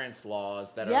appearance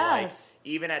laws that are like,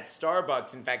 even at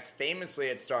Starbucks, in fact, famously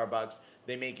at Starbucks,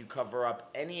 they make you cover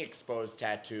up any exposed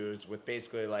tattoos with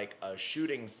basically like a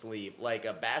shooting sleeve, like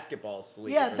a basketball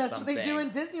sleeve. Yeah, that's what they do in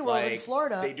Disney World in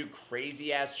Florida. They do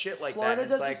crazy ass shit like Florida that.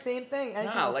 Florida does the same thing. And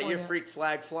let your freak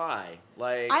flag fly.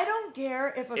 Like, I don't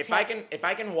care if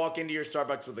I can walk into your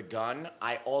Starbucks with a gun,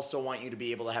 I also want you to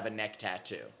be able to have a neck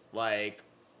tattoo. Like,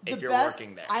 if you're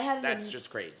working there, that's just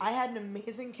crazy. I had an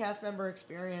amazing cast member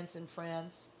experience in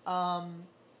France.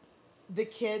 The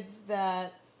kids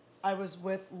that I was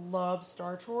with love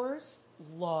Star Tours.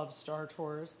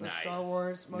 The Star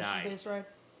Wars motion-based ride.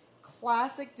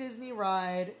 Classic Disney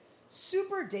ride.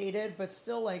 Super dated, but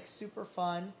still like super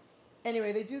fun.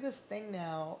 Anyway, they do this thing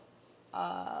now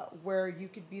where you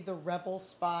could be the rebel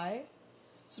spy.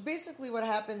 So basically what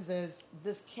happens is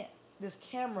this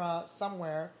camera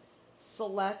somewhere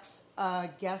selects a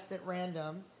guest at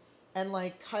random, and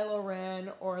like Kylo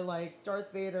Ren or like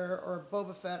Darth Vader or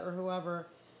Boba Fett or whoever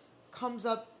comes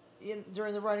up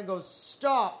during the ride and goes,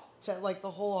 "Stop," to like the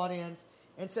whole audience,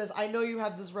 and says, "I know you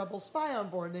have this rebel spy on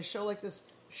board." And they show like this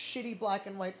shitty black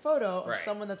and white photo of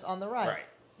someone that's on the ride. Right.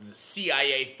 It's a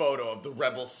CIA photo of the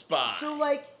rebel spy. So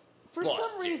like, for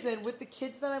some reason, with the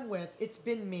kids that I'm with, it's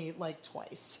been me like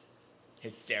twice.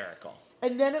 Hysterical.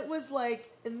 And then it was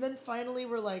like, and then finally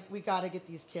we're like, we got to get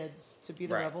these kids to be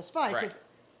the rebel spy, because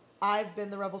I've been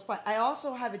the rebel spy. I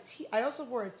also have I also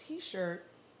wore a T-shirt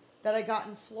that I got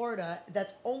in Florida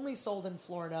that's only sold in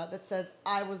Florida that says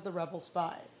I was the rebel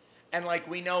spy. And like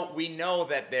we know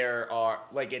that there are,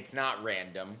 like, it's not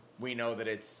random. We know that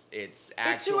it's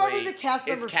actually, it's whoever the cast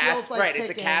member feels like picking.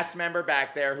 It's a cast member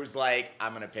back there who's like,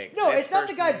 I'm gonna pick. No, this it's not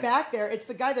person. the guy back there. It's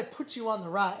the guy that put you on the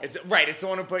ride. It's the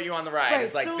one who put you on the ride. Right,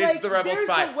 it's like, so this like, is the rebel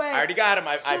spy. I already got him.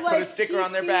 I put a sticker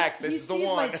on their back. This is the one. He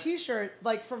sees my T-shirt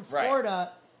like from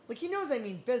Florida. Like, he knows I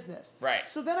mean business. Right.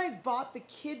 So then I bought the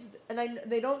kids, and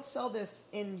they don't sell this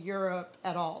in Europe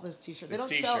at all, this T-shirt. They don't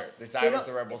sell... This I was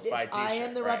the rebel spy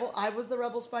T-shirt. I was the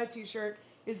rebel spy T-shirt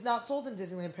is not sold in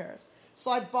Disneyland Paris.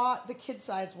 So I bought the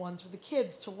kid-size ones for the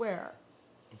kids to wear.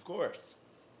 Of course.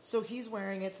 So he's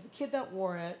wearing it. So the kid that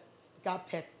wore it got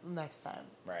picked the next time.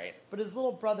 Right. But his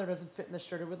little brother doesn't fit in the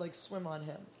shirt. It would, like, swim on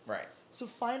him. Right. So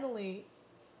finally...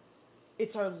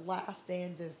 It's our last day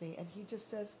in Disney, and he just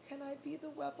says, "Can I be the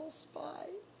rebel spy?"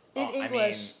 In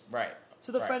English.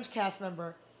 To the French cast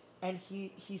member. And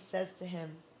he says to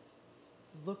him,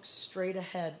 "Look straight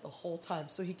ahead the whole time,"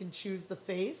 so he can choose the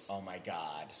face. Oh my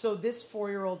God. So this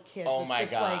 4-year-old kid was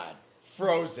just like...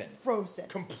 Frozen.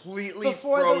 Completely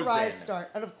before frozen. The ride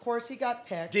start. And of course he got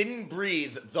picked. Didn't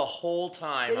breathe the whole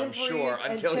time, I'm sure,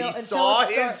 until he saw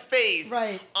his face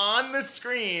on the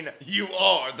screen. You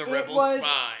are the rebel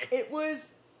spy. It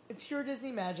was pure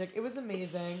Disney magic. It was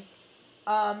amazing.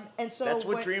 And so that's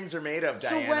what dreams are made of,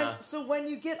 Diana. So when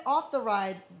you get off the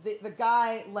ride, the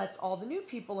guy lets all the new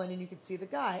people in, and you can see the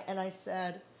guy. And I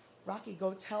said, "Rocky,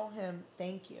 go tell him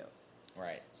thank you."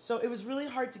 Right. So it was really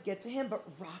hard to get to him, but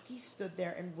Rocky stood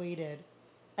there and waited,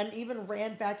 and even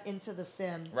ran back into the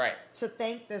sim to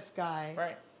thank this guy.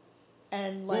 Right.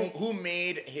 And like who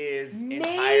made his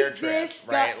entire trip,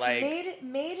 right? Like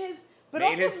made his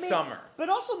summer. But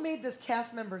also made this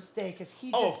cast member's day, because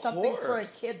he did something for a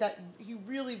kid that he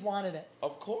really wanted it.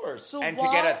 Of course. So to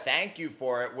get a thank you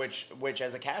for it, which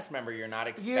as a cast member you're not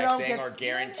expecting or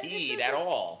guaranteed at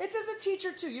all. It's as a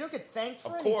teacher too. You don't get thanked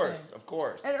for anything. Of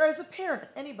course. Or as a parent,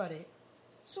 anybody.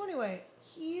 So anyway,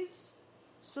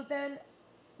 so then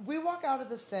we walk out of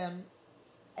the sim,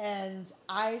 and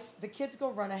the kids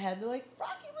go run ahead. And they're like,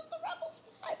 "Rocky was the rebel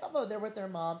spy." Blah, blah. They're with their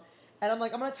mom. And I'm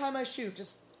like, "I'm going to tie my shoe.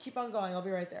 Just keep on going. I'll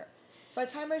be right there." So I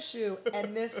tie my shoe,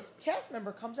 and this cast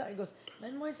member comes out and goes,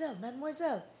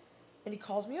 "Mademoiselle." And he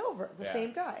calls me over, the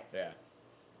same guy. Yeah.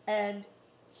 And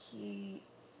he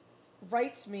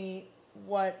writes me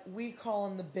what we call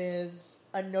in the biz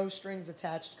a no strings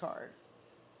attached card.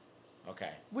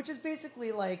 Okay. Which is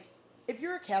basically like, if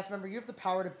you're a cast member, you have the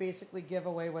power to basically give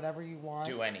away whatever you want.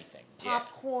 Do anything.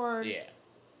 Popcorn. Yeah.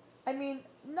 I mean,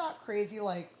 not crazy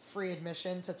like free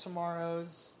admission to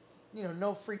tomorrow's,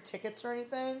 no free tickets or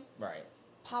anything. Right.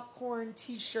 Popcorn,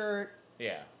 t-shirt.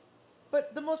 Yeah.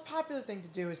 But the most popular thing to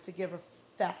do is to give a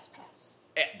fast pass.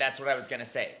 That's what I was going to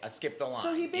say. A skip the line.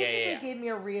 So he basically gave me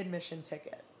a readmission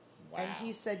ticket. Wow. And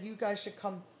he said, you guys should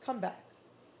come back.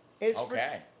 It's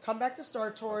come back to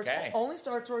Star Tours. Okay. Only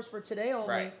Star Tours for today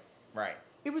only. Right.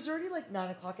 It was already like 9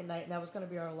 o'clock at night, and that was going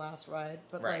to be our last ride.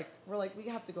 But we're like, we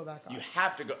have to go back on. You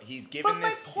have to go. He's given but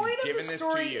this. But my point of the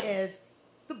story to you. is,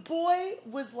 the boy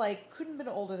was like, couldn't have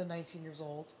been older than 19 years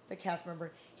old, the cast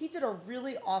member. He did a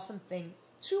really awesome thing.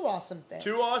 2 awesome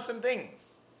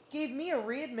things. Gave me a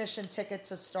readmission ticket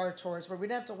to Star Tours where we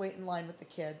didn't have to wait in line with the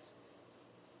kids.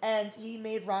 And he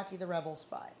made Rocky the Rebel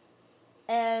Spy.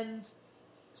 And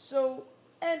the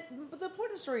point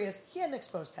of the story is, he had an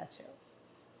exposed tattoo.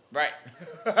 Right.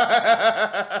 But,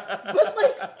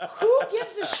 like, who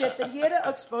gives a shit that he had an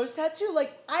exposed tattoo?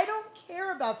 Like, I don't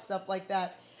care about stuff like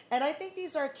that. And I think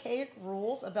these archaic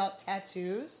rules about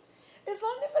tattoos, as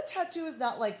long as the tattoo is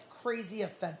not, like, crazy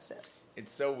offensive.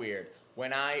 It's so weird.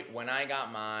 When I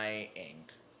got my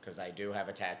ink, because I do have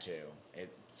a tattoo,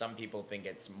 some people think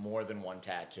it's more than one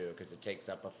tattoo because it takes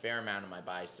up a fair amount of my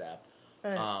bicep.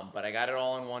 But I got it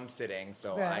all in one sitting,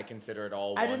 so I consider it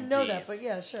all one piece. I didn't know that, but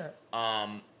yeah, sure.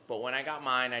 But when I got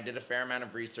mine, I did a fair amount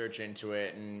of research into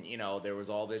it, and, there was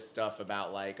all this stuff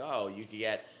about, like, oh, you could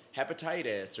get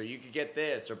hepatitis, or you could get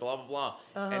this, or blah, blah,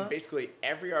 blah. And basically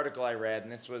every article I read,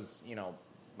 and this was,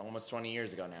 almost 20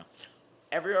 years ago now,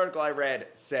 every article I read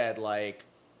said, like,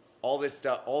 all this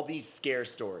stuff, all these scare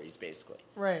stories, basically.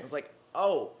 Right. I was like,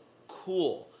 oh,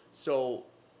 cool. So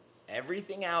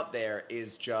everything out there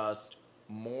is just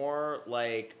more,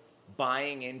 like,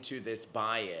 buying into this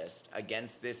bias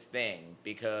against this thing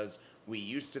because we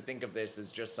used to think of this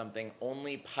as just something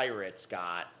only pirates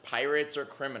got. Pirates or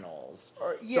criminals.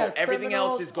 So everything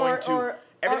else is going to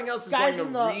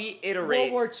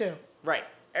reiterate World War II. Right.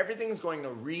 Everything's going to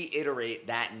reiterate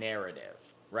that narrative,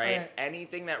 right?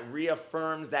 Anything that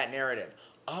reaffirms that narrative.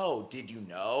 Oh, did you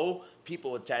know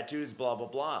people with tattoos, blah, blah,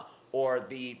 blah. Or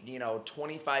the,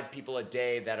 25 people a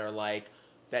day that are like,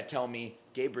 that tell me,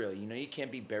 Gabriel, you can't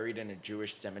be buried in a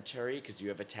Jewish cemetery because you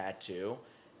have a tattoo.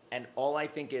 And all I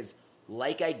think is,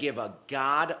 like I give a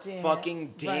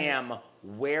fucking damn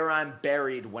where I'm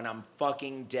buried when I'm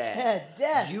fucking dead.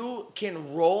 Dead. You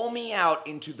can roll me out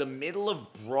into the middle of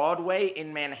Broadway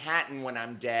in Manhattan when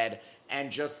I'm dead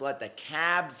and just let the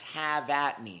cabs have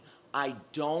at me. I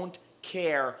don't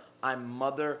care. I'm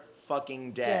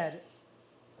motherfucking dead.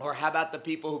 Or how about the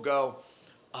people who go,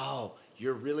 oh,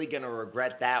 you're really going to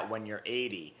regret that when you're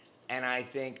 80. And I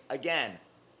think, again,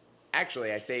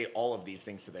 actually, I say all of these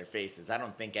things to their faces. I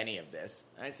don't think any of this.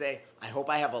 I say, I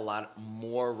hope I have a lot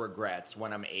more regrets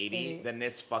when I'm 80 than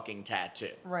this fucking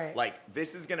tattoo. Right. Like,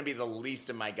 this is going to be the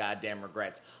least of my goddamn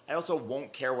regrets. I also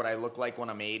won't care what I look like when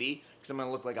I'm 80 because I'm going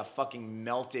to look like a fucking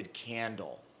melted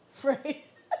candle. Right.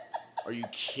 Are you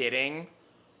kidding?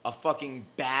 A fucking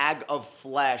bag of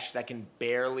flesh that can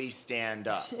barely stand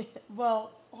up.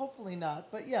 Well, hopefully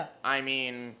not, but yeah. I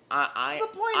mean,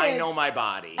 I know my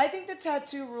body. I think the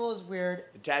tattoo rule is weird.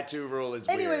 The tattoo rule is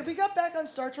weird. Anyway, we got back on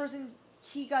Star Tours and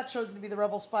he got chosen to be the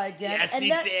Rebel Spy again. Yes, and he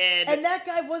did. And that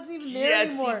guy wasn't even there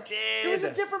anymore. Yes, he did. It was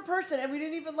a different person, and we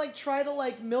didn't even try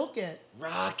to milk it.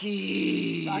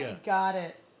 Rocky got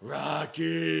it.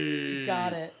 Rocky. He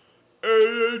got it.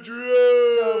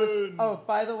 Adrian! So,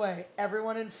 by the way,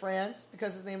 everyone in France,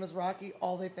 because his name is Rocky,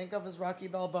 all they think of is Rocky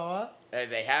Balboa.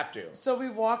 They have to. So we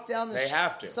walk down the street. They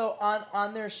have to. So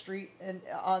on their street in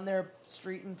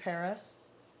Paris,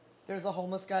 there's a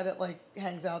homeless guy that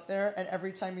hangs out there, and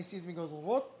every time he sees me, he goes,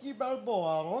 Rocky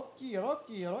Balboa,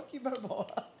 Rocky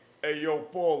Balboa. Hey, yo,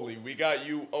 Paulie, we got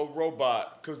you a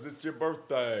robot because it's your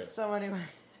birthday. So anyway.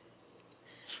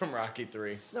 It's from Rocky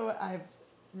 3. So I've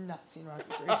not seen Rocky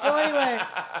 3. So anyway,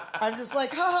 I'm just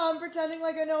like, haha, I'm pretending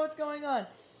like I know what's going on.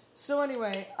 So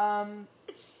anyway,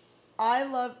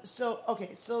 So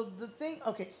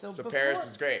Paris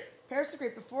was great. Paris was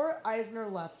great. Before Eisner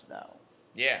left, though.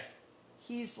 Yeah.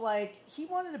 He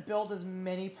wanted to build as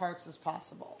many parks as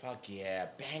possible. Fuck yeah,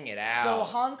 bang it out. So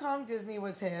Hong Kong Disney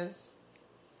was his.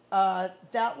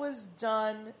 That was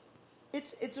done.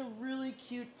 It's a really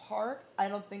cute park. I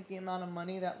don't think the amount of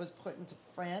money that was put into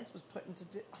France was put into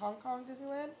Hong Kong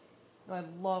Disneyland. I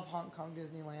love Hong Kong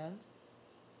Disneyland.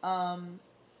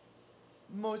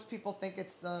 Most people think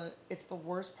it's the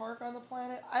worst park on the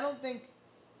planet. I don't think.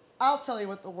 I'll tell you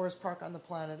what the worst park on the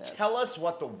planet is. Tell us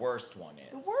what the worst one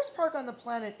is. The worst park on the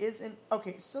planet is in.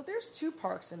 Okay, so there's 2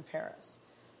 parks in Paris.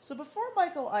 So before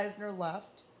Michael Eisner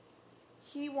left,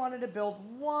 he wanted to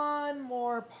build one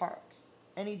more park.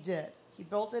 And he did. He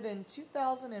built it in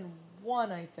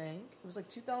 2001, I think. It was like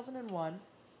 2001.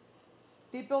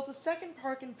 They built a second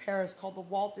park in Paris called the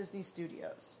Walt Disney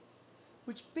Studios,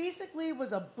 which basically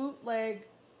was a bootleg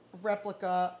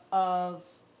replica of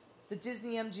the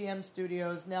Disney MGM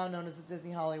Studios, now known as the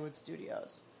Disney Hollywood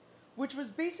Studios, which was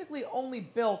basically only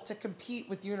built to compete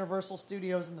with Universal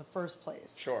Studios in the first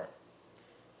place. Sure.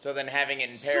 So then having it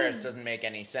in Paris doesn't make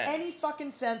any sense. Any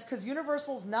fucking sense, because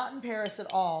Universal's not in Paris at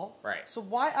all. Right. So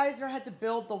why Eisner had to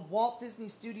build the Walt Disney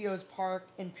Studios park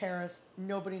in Paris,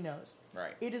 nobody knows.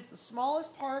 Right. It is the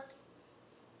smallest park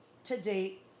to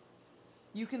date.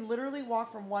 You can literally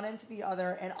walk from one end to the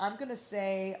other, and I'm going to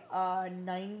say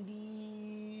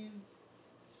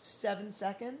 97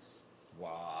 seconds.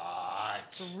 What?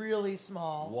 It's really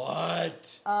small.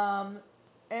 What?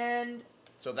 And...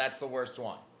 So that's the worst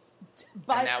one.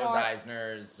 By and that far, was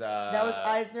Eisner's... that was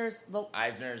Eisner's...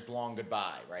 Eisner's long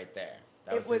goodbye right there.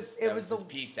 It was his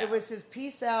peace out. It was his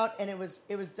peace out, and it was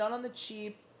done on the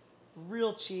cheap,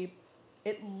 real cheap.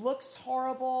 It looks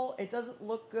horrible. It doesn't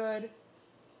look good.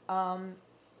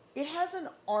 It has an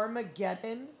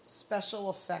Armageddon special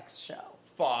effects show.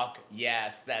 Fuck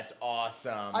yes, that's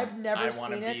awesome. I've never seen it. I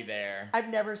want to be there. I've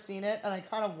never seen it, and I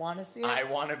kind of want to see it. I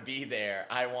want to be there.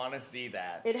 I want to see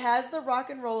that. It has the Rock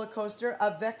and Roller Coaster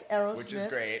avec Aerosmith, which is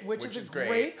great. Which is a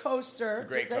great coaster. It's a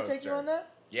great coaster. Did I take you on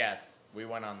that? Yes, we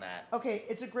went on that. Okay,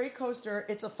 it's a great coaster.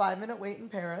 It's a 5-minute wait in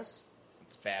Paris.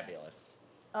 It's fabulous.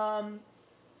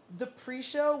 The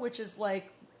pre-show, which is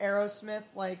like Aerosmith,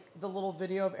 like the little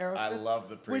video of Aerosmith. I love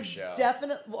the pre-show. Was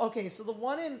definitely okay. So the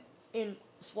one in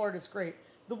Florida is great.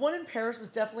 The one in Paris was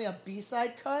definitely a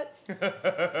B-side cut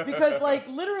because like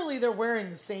literally they're wearing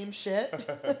the same shit,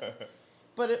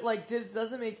 but it like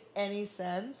doesn't make any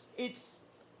sense. It's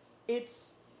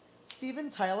Steven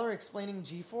Tyler explaining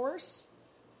G-Force.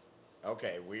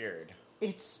 Okay, weird.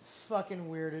 It's fucking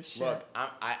weird as shit. Look,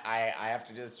 I have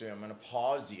to do this to you. I'm going to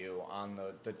pause you on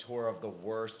the tour of the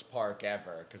worst park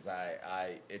ever because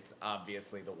it's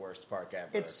obviously the worst park ever.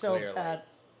 It's so bad.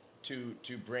 To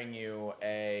bring you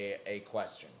a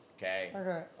question, okay?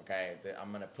 Okay. Okay, I'm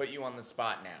going to put you on the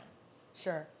spot now.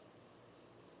 Sure.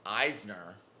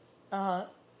 Eisner. Uh-huh.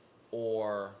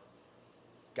 Or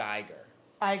Geiger.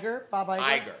 Iger, Bob Iger.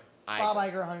 Iger. Bob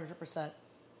Iger, 100%.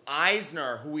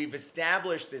 Eisner, who we've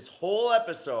established this whole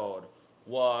episode,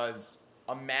 was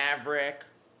a maverick,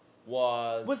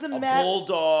 was a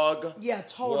bulldog. Yeah,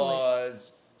 totally.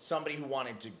 Was somebody who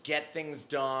wanted to get things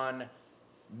done,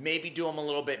 maybe do them a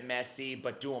little bit messy,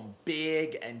 but do them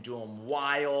big and do them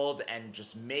wild and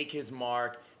just make his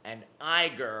mark. And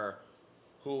Iger,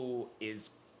 who is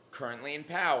currently in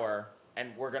power,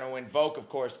 and we're going to invoke, of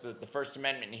course, the First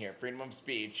Amendment here, freedom of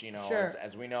speech, you know, sure.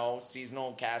 as we know,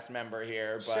 seasonal cast member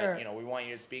here, but, sure. you know, we want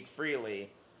you to speak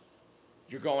freely.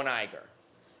 You're going Iger.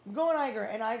 I'm going Iger,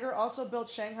 and Iger also built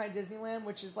Shanghai Disneyland,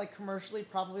 which is, like, commercially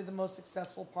probably the most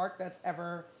successful park that's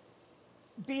ever...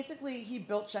 Basically, he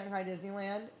built Shanghai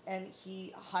Disneyland, and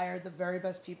he hired the very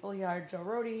best people. He hired Joe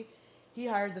Rohde. He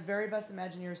hired the very best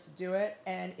Imagineers to do it,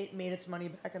 and it made its money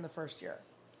back in the first year.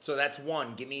 So that's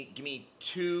one. Give me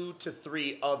 2 to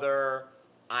 3 other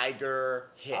Iger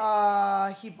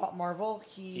hits. He bought Marvel.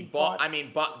 He bought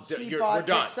bought we're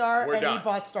done. Pixar, we're and done. He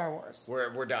bought Star Wars.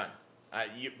 We're done.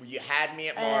 You had me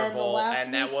at Marvel,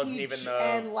 and that wasn't even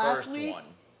the first one.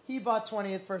 He bought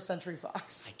 21st Century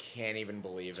Fox. I can't even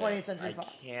believe it. 20th Century Fox.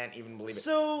 I can't even believe it.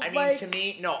 So, I mean, to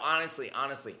me, no, honestly,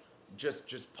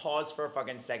 just pause for a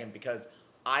fucking second because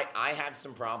I have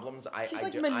some problems.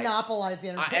 He's monopolized the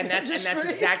entertainment industry. And that's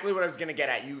exactly what I was going to get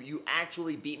at. You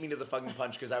actually beat me to the fucking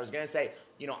punch because I was going to say,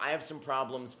 you know, I have some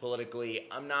problems politically.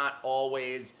 I'm not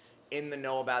always in the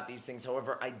know about these things.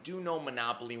 However, I do know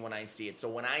monopoly when I see it. So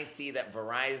when I see that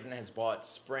Verizon has bought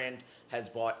Sprint, has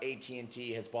bought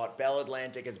AT&T, has bought Bell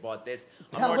Atlantic, has bought this,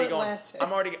 I'm already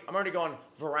going,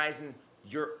 Verizon,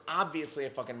 you're obviously a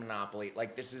fucking monopoly.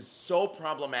 Like, this is so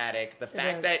problematic. The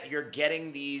fact that you're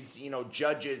getting these, you know,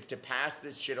 judges to pass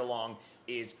this shit along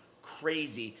is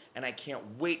crazy, and I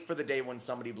can't wait for the day when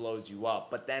somebody blows you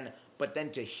up. But then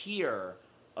to hear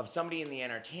of somebody in the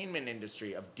entertainment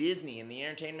industry, of Disney in the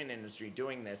entertainment industry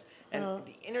doing this, and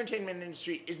the entertainment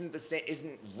industry isn't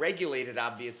regulated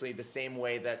obviously the same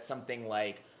way that something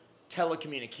like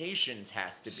telecommunications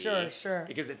has to be. Sure.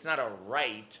 Because it's not a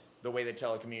right the way that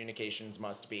telecommunications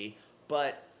must be.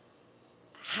 But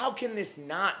how can this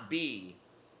not be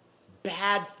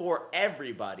bad for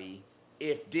everybody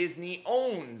if Disney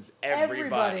owns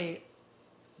everybody?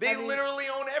 They literally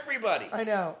own everybody. I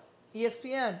know.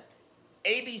 ESPN.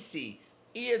 ABC,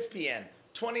 ESPN,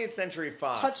 20th Century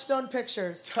Fox. Touchstone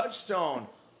Pictures. Touchstone.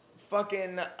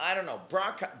 fucking, I don't know,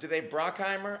 do they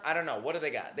Brockheimer? I don't know. What do they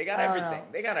got? They got everything.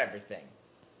 They got everything.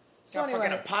 So got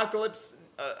fucking Apocalypse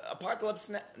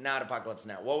not Apocalypse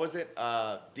Now. What was it?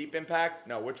 Deep Impact?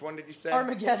 No, which one did you say?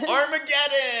 Armageddon.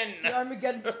 The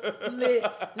Armageddon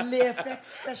Les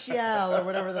Effects Special, or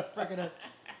whatever the frick it is.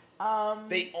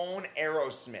 They own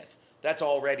Aerosmith. That's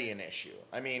already an issue.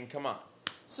 I mean, come on.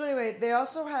 So anyway, they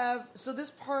also have... So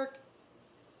this park,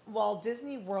 while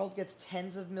Disney World gets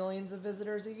tens of millions of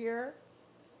visitors a year,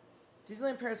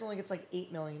 Disneyland Paris only gets like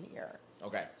 8 million a year.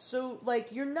 Okay. So,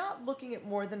 like, you're not looking at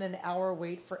more than an hour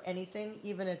wait for anything,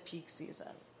 even at peak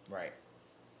season. Right.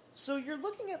 So you're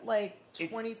looking at, like,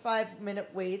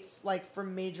 25-minute waits, like, for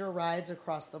major rides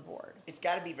across the board. It's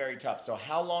got to be very tough. So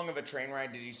how long of a train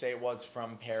ride did you say it was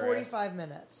from Paris? 45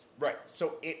 minutes. Right.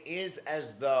 So it is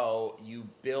as though you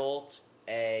built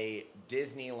a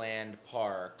Disneyland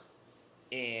park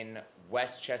in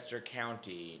Westchester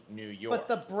County, New York. But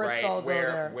the Brits right? all go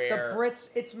there. Where the Brits,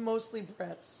 it's mostly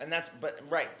Brits. And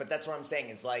but that's what I'm saying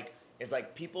is like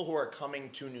people who are coming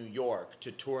to New York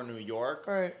to tour New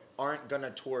York aren't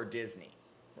gonna tour Disney,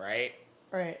 right?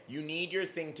 Right. You need your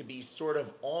thing to be sort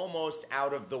of almost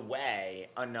out of the way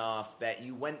enough that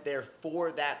you went there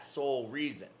for that sole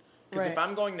reason. Because if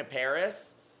I'm going to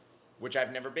Paris, which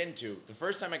I've never been to, the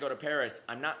first time I go to Paris,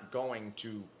 I'm not going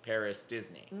to Paris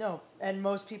Disney. No, and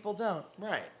most people don't.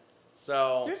 Right.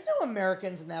 So there's no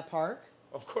Americans in that park.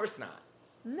 Of course not.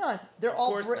 None. They're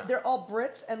all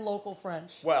Brits and local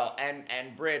French. Well,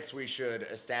 and Brits, we should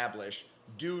establish,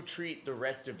 do treat the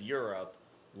rest of Europe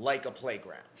like a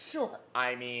playground. Sure.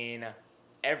 I mean,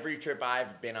 every trip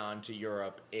I've been on to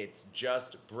Europe, it's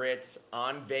just Brits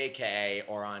on vacay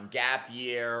or on gap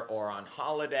year or on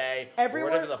holiday or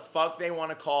whatever the fuck they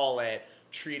want to call it,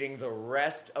 treating the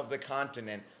rest of the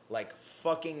continent like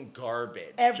fucking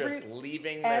garbage. Just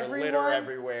leaving their litter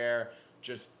everywhere,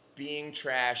 just being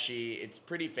trashy. It's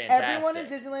pretty fantastic. Everyone in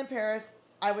Disneyland Paris,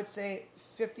 I would say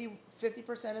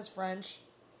 50% is French,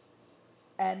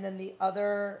 and then the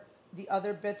other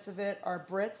bits of it are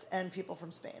Brits and people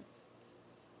from Spain.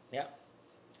 Yeah.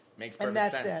 Makes perfect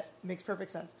sense. And that's it. Makes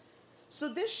perfect sense.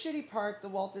 So this shitty park, the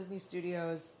Walt Disney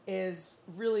Studios, is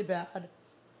really bad.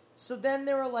 So then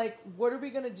they were like, what are we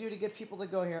going to do to get people to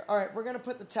go here? All right, we're going to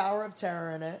put the Tower of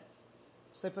Terror in it.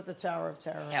 So they put the Tower of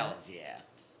Terror in it. Hells yeah.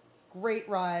 Great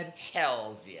ride.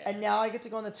 Hells yeah. And now I get to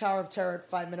go on the Tower of Terror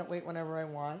at 5-minute wait whenever I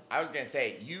want. I was going to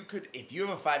say, you could, if you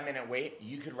have a 5-minute wait,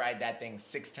 you could ride that thing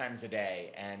 6 times a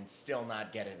day and still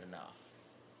not get it enough.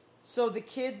 So the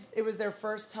kids, it was their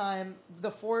first time.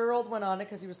 The 4-year-old went on it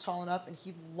because he was tall enough and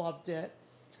he loved it.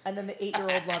 And then the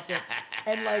 8-year-old loved it.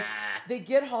 And like, they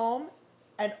get home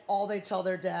and all they tell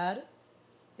their dad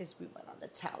is, we went on the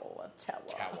Tower of Terror.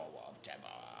 Tower of Terror.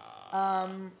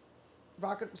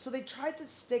 So they tried to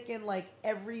stick in like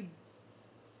every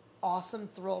awesome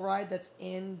thrill ride that's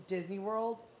in Disney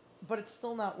World, but it's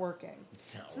still not working.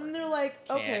 So then they're like,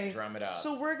 okay, drum it up.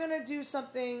 So we're gonna do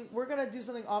something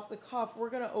off the cuff.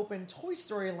 We're gonna open Toy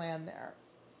Story Land there.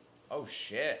 Oh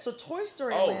shit. So Toy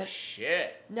Story Land. Oh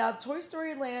shit. Now Toy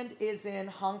Story Land is in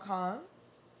Hong Kong.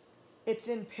 It's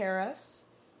in Paris.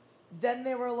 Then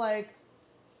they were like,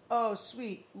 oh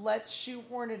sweet, let's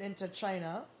shoehorn it into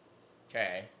China.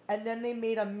 Okay. And then they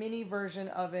made a mini version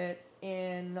of it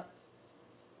in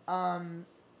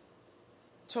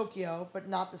Tokyo, but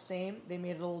not the same. They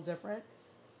made it a little different.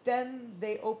 Then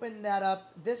they opened that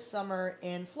up this summer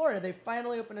in Florida. They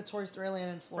finally opened a Toy Story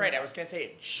Land in Florida. Right, I was going to say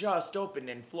it just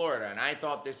opened in Florida, and I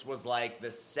thought this was like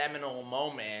the seminal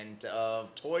moment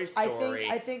of Toy Story.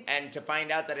 I think, and to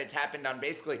find out that it's happened on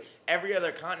basically every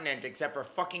other continent except for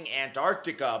fucking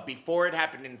Antarctica before it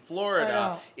happened in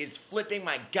Florida is flipping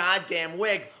my goddamn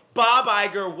wig. Bob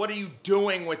Iger, what are you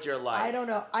doing with your life? I don't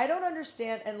know. I don't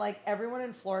understand. And like everyone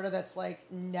in Florida that's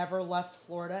like never left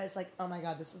Florida is like, oh my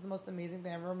God, this is the most amazing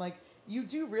thing ever. I'm like, you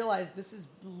do realize this has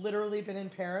literally been in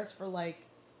Paris for like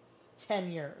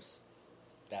 10 years.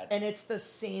 And it's the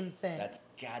same thing. That's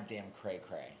goddamn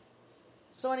cray-cray.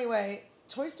 So anyway,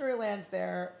 Toy Story Land's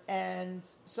there. And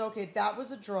so, okay, that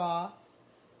was a draw.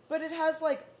 But it has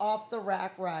like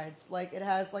off-the-rack rides. Like it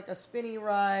has like a spinny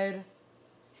ride.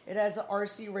 It has an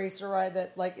RC racer ride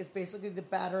that like is basically the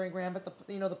battering ram, but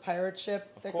the pirate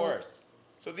ship. Of course.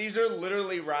 So these are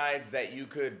literally rides that you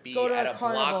could be at a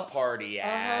carnival. block party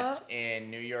at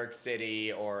in New York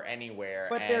City or anywhere.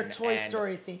 But they're Toy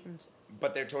Story themed.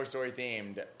 But they're Toy Story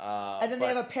themed. And then they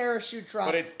have a parachute drop.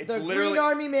 But it's the literally Green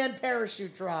Army Man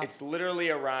parachute drop. It's literally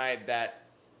a ride that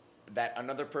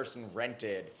another person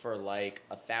rented for like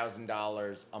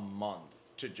 $1,000 a month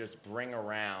to just bring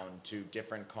around to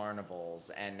different carnivals,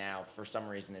 and now for some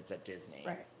reason it's at Disney.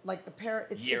 Right, like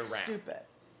it's stupid.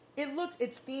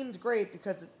 It's themed great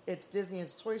because it's Disney,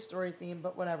 it's Toy Story themed,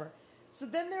 but whatever. So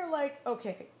then they're like,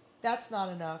 okay, that's not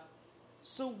enough.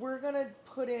 So we're going to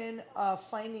put in a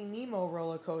Finding Nemo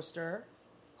roller coaster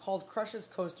called Crush's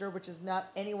Coaster, which is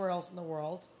not anywhere else in the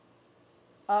world.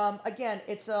 Again,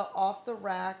 it's a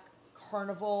off-the-rack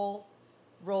carnival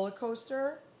roller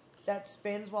coaster that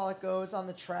spins while it goes on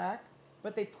the track,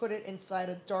 but they put it inside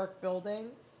a dark building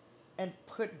and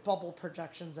put bubble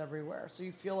projections everywhere. So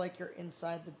you feel like you're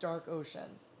inside the dark ocean.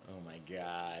 Oh my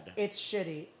God. It's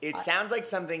shitty. It sounds like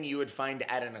something you would find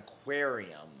at an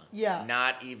aquarium. Yeah.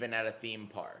 Not even at a theme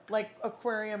park. Like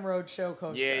Aquarium Roadshow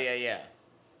coaster. Yeah.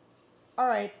 All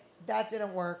right, that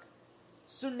didn't work.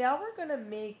 So now we're going to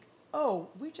make... Oh,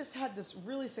 we just had this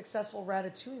really successful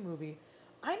Ratatouille movie.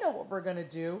 I know what we're going to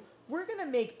do. We're going to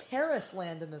make Paris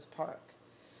land in this park.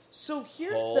 So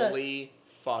here's Holy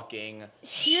fucking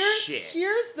shit.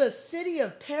 Here's the city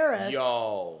of Paris.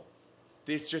 Yo.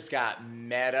 This just got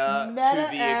meta to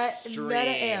the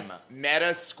extreme.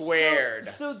 Meta squared.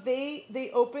 So they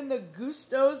opened the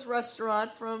Gusteau's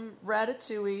restaurant from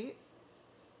Ratatouille.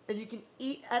 And you can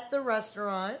eat at the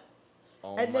restaurant.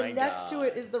 Oh and then next God. to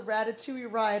it is the Ratatouille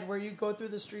ride where you go through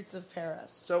the streets of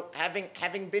Paris. So having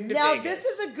been to now, Vegas... Now, this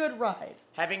is a good ride.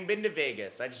 Having been to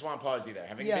Vegas, I just want to pause you there.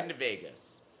 Having been to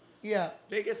Vegas... Yeah.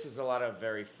 Vegas has a lot of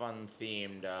very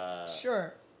fun-themed...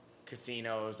 sure.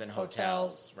 Casinos and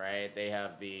hotels, right? They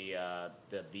have the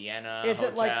Vienna Is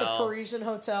hotel. it like the Parisian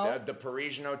hotel? The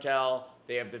Parisian hotel.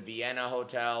 They have the Vienna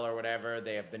hotel or whatever.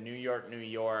 They have the New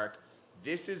York.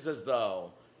 This is as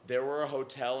though... There were a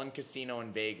hotel and casino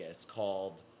in Vegas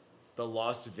called the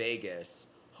Las Vegas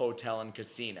Hotel and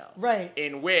Casino. Right.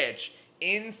 In which,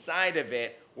 inside of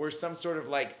it, were some sort of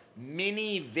like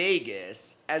mini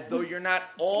Vegas, as though you're not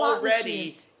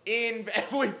already in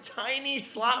with tiny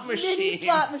slot machines. Mini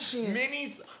slot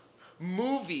machines.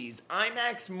 Movies,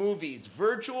 IMAX movies,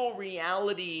 virtual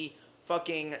reality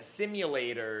fucking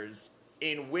simulators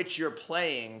in which you're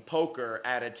playing poker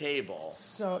at a table.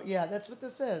 So, yeah, that's what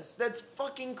this is. That's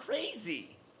fucking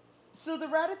crazy. So the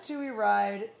Ratatouille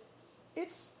ride,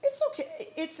 it's okay.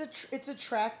 It's a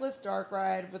trackless dark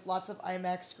ride with lots of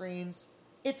IMAX screens.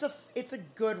 It's a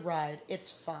good ride. It's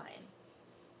fine.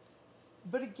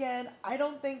 But again, I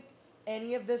don't think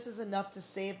any of this is enough to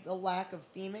save the lack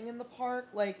of theming in the park.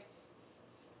 Like,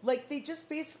 they just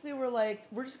basically were like,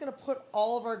 we're just going to put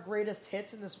all of our greatest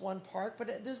hits in this one park,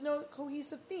 but there's no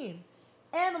cohesive theme.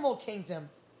 Animal Kingdom,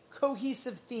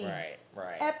 cohesive theme.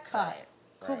 Right. Epcot,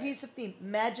 cohesive theme.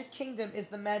 Magic Kingdom is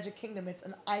the Magic Kingdom. It's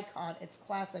an icon. It's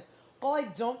classic. While I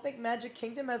don't think Magic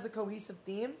Kingdom has a cohesive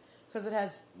theme, because it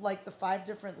has, like, the 5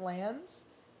 different lands,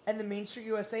 and the Main Street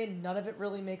USA, none of it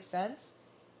really makes sense.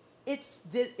 It's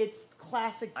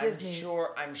classic Disney.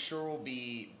 I'm sure we'll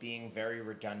be being very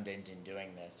redundant in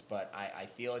doing this, but I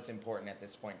feel it's important at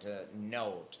this point to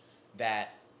note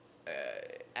that,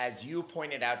 as you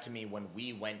pointed out to me when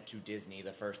we went to Disney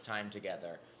the first time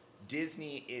together,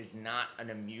 Disney is not an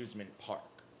amusement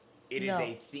park. It is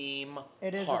a theme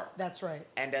park. That's right.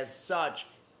 And as such,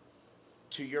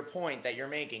 to your point that you're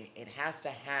making, it has to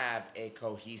have a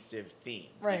cohesive theme.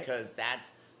 Right. Because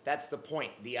that's the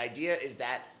point. The idea is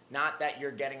that not that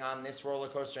you're getting on this roller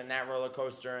coaster and that roller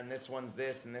coaster and this one's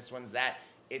this and this one's that.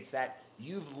 It's that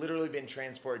you've literally been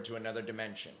transported to another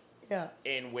dimension. Yeah.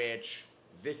 In which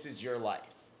this is your life.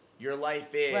 Your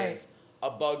life is A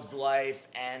Bug's Life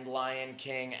and Lion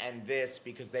King and this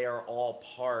because they are all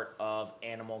part of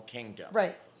Animal Kingdom.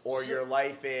 Right. Or your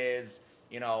life is,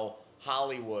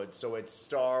 Hollywood, so it's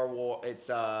Star Wars,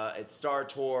 it's Star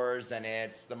Tours and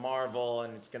it's the Marvel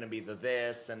and it's going to be the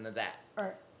this and the that. All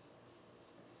right.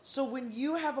 So when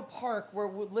you have a park where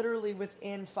literally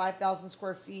within 5,000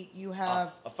 square feet you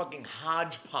have... A fucking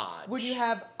hodgepodge. When you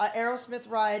have an Aerosmith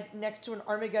ride next to an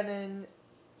Armageddon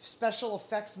special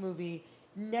effects movie,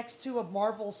 next to a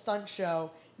Marvel stunt show,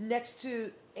 next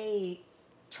to a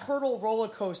turtle roller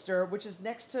coaster, which is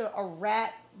next to a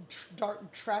rat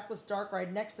trackless dark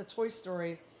ride next to Toy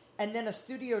Story, and then a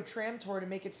studio tram tour to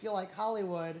make it feel like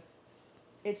Hollywood,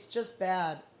 it's just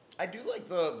bad. I do like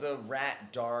the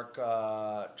rat dark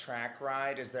track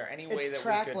ride. Is there any way that we could... It's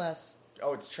trackless.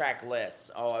 Oh, it's trackless.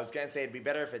 Oh, I was going to say it'd be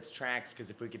better if it's tracks, because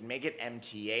if we could make it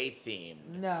MTA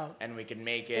themed. No. And we could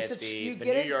make it the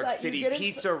New York York City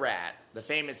Pizza Rat, the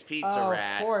famous Pizza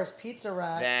Rat. Of course, Pizza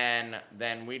Rat.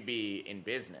 Then we'd be in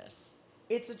business.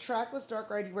 It's a trackless dark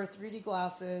ride. You wear 3D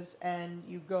glasses, and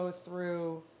you go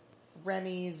through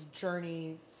Remy's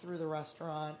journey through the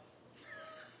restaurant.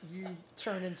 You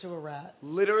turn into a rat.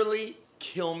 Literally,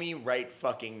 kill me right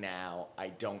fucking now. I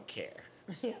don't care.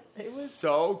 Yeah, it was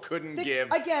so couldn't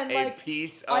give again, a like,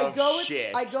 piece of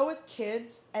shit. I go with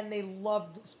kids, and they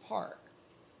love this park,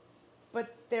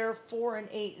 but they're 4 and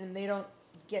 8, and they don't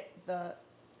get the.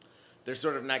 They're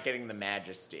sort of not getting the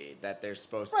majesty that they're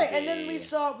supposed to Right, be. and then we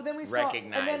saw, and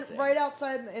then right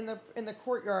outside in the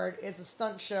courtyard is a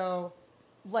stunt show,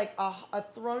 like a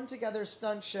thrown together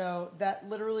stunt show that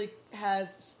literally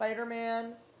has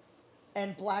Spider-Man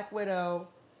and Black Widow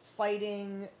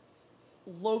fighting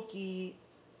Loki,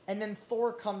 and then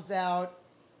Thor comes out,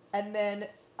 but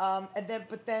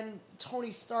then Tony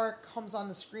Stark comes on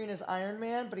the screen as Iron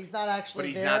Man, but he's not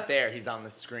actually there. But he's not there. He's on the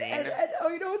screen. And oh,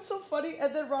 you know what's so funny?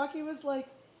 And then Rocky was like,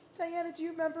 Diana, do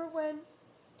you remember when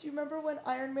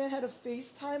Iron Man had to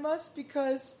FaceTime us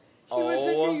because he was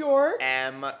in New York?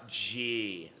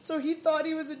 OMG. So he thought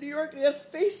he was in New York and he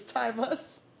had to FaceTime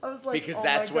us. I was like, because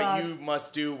that's what you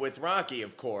must do with Rocky,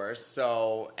 of course.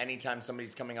 So anytime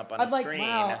somebody's coming up on a screen,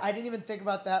 wow, I didn't even think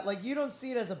about that. Like, you don't see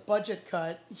it as a budget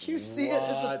cut. You see it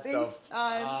as a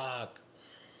FaceTime. Fuck?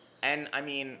 And I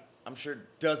mean, I'm sure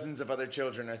dozens of other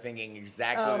children are thinking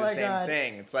exactly the same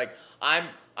thing. It's like, I'm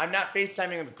not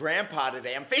FaceTiming with Grandpa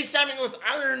today. I'm FaceTiming with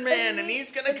Iron Man, and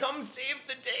he's gonna come save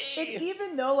the day. And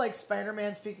even though, like,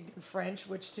 Spider-Man speaking in French,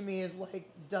 which to me is like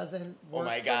doesn't work. Oh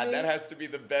my god, that has to be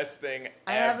the best thing ever.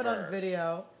 I have it on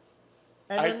video.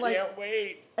 And I then, can't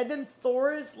wait. And then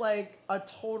Thor is like a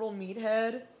total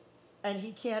meathead, and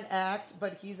he can't act,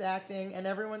 but he's acting, and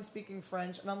everyone's speaking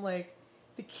French, and I'm like,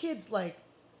 the kids like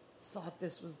thought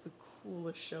this was the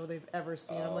coolest show they've ever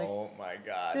seen. I'm like, oh my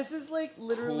god, this is like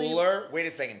literally cooler. Wait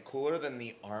a second, cooler than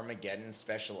the Armageddon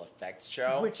special effects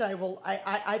show, which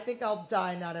I think I'll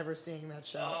die not ever seeing that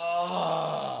show.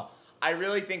 Oh, I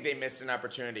really think they missed an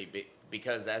opportunity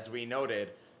because, as we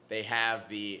noted, they have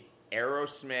the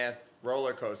Aerosmith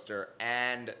roller coaster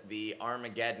and the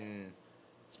Armageddon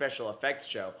special effects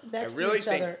show. Next to each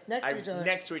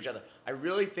other. I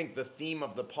really think the theme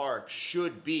of the park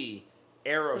should be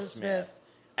Aerosmith.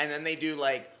 And then they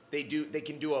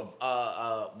can do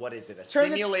a what is it? A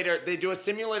simulator. They do a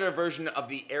simulator version of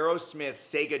the Aerosmith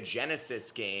Sega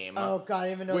Genesis game. Oh god, I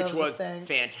didn't even know which that was was a thing.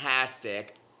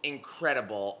 Fantastic,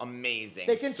 incredible, amazing.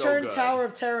 They can turn good. Tower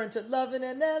of Terror into Love in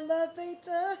an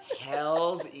Elevator.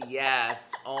 Hells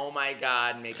yes! Oh my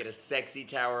god, make it a sexy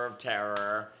Tower of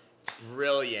Terror. It's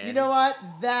brilliant. You know what?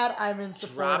 That I'm in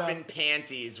support Dropping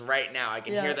panties right now. I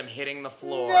can hear them hitting the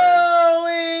floor.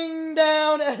 Going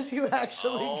down as you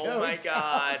actually go Oh my down.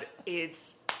 god.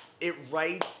 It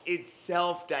writes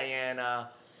itself,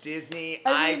 Diana. Disney,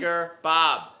 Iger,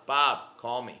 Bob,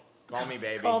 call me. Call me,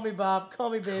 baby. Call me, Bob. Call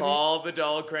me, baby. Call the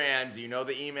Dull Crayons. You know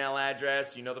the email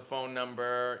address. You know the phone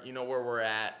number. You know where we're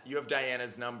at. You have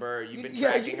Diana's number. You've been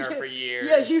tracking her for years.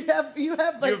 Yeah, you have. You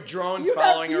have drones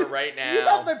following her right now. You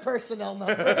have my personnel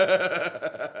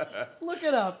number. Look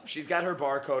it up. She's got her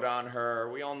barcode on her.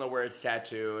 We all know where it's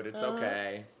tattooed. It's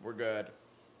okay. We're good.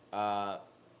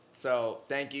 So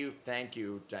thank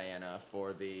you, Diana,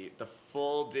 for the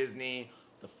full Disney.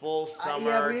 The full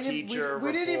summer teacher report.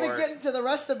 We didn't even get into the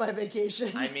rest of my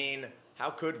vacation. I mean, how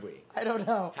could we? I don't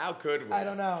know. How could we? I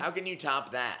don't know. How can you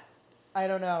top that? I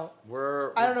don't know.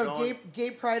 I don't know. Gay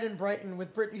Pride in Brighton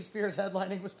with Britney Spears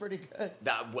headlining was pretty good.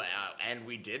 And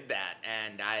we did that,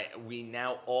 and we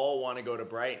now all want to go to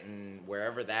Brighton,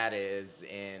 wherever that is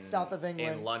in south of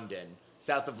England, in London,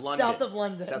 south of London.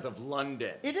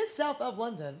 It is south of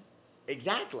London.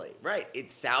 Exactly right.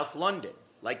 It's South London,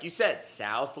 like you said,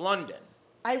 South London.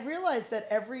 I realized that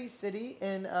every city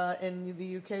in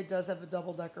the UK does have a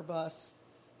double-decker bus.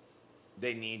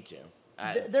 They need to.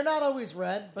 They're not always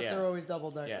red, but they're always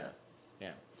double-decker.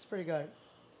 Yeah. It's pretty good.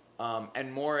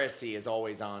 And Morrissey is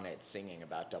always on it singing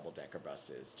about double-decker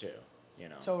buses, too. You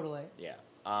know. Totally. Yeah.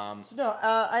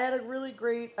 I had a really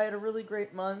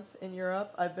great month in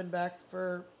Europe. I've been back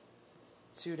for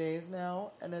 2 days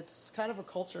now, and it's kind of a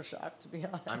culture shock, to be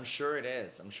honest. I'm sure it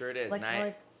is.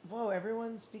 Whoa,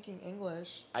 everyone's speaking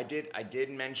English. I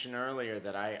did mention earlier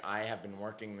that I have been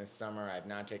working this summer. I have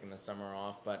not taken the summer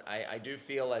off, but I do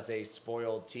feel as a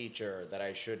spoiled teacher that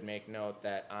I should make note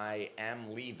that I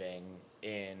am leaving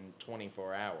in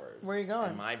 24 hours. Where are you going?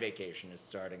 And my vacation is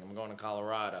starting. I'm going to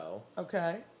Colorado.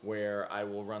 Okay. Where I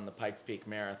will run the Pikes Peak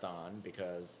Marathon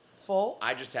because... Full?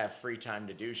 I just have free time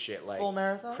to do shit like... Full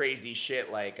marathon? Crazy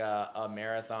shit like a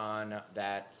marathon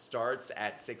that starts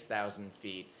at 6,000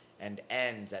 feet and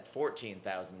ends at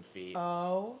 14,000 feet.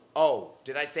 Oh,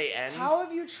 did I say ends? How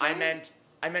have you trained?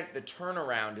 I meant the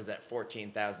turnaround is at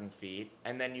 14,000 feet,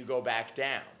 and then you go back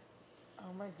down.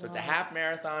 Oh my god. So it's a half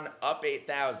marathon, up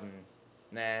 8,000,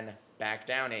 then back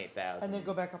down 8,000. And then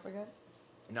go back up again?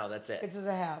 No, that's it. It's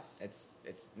a half. It's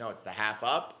the half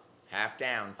up, half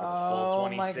down for the full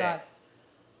 26. Oh my God.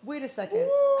 Wait a second. Woo!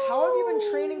 How have you been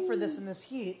training for this in this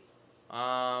heat?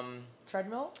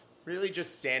 Treadmill? Really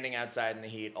just standing outside in the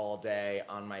heat all day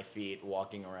on my feet,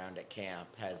 walking around at camp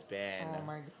has been. Oh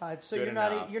my God. So you're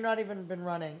not even been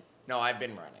running? No, I've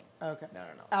been running. Okay. No.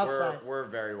 Outside. We're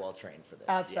very well trained for this.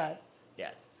 Outside.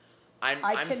 Yes. I'm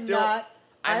a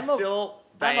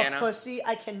pussy.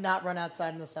 I cannot run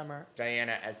outside in the summer.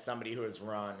 Diana, as somebody who has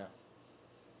run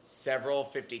several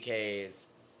 50Ks,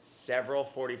 several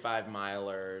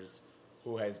 45-milers,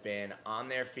 who has been on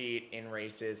their feet in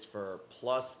races for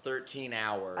plus 13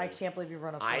 hours. I can't believe you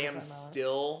run a 45 I am mile.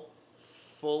 still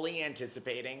fully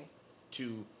anticipating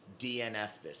to DNF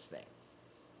this thing.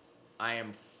 I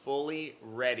am fully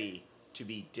ready to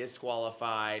be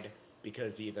disqualified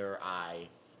because either I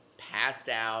passed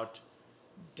out,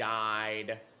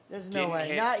 died, there's no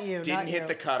way. Didn't hit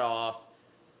the cutoff,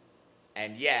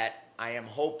 and yet I am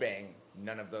hoping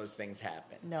none of those things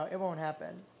happen. No, it won't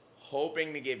happen.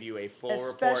 Hoping to give you a full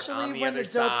report on the other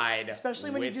side. Especially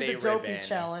when you do the dopey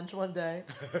challenge one day.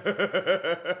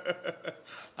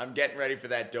 I'm getting ready for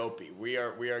that dopey. We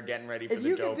are getting ready for the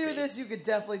dopey. If you could do this, you could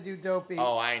definitely do dopey.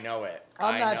 Oh, I know it.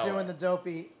 I'm not doing the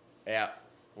dopey. Yeah.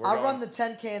 I'll run the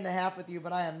 10K and the half with you,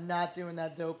 but I am not doing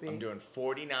that dopey. I'm doing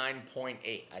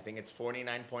 49.8. I think it's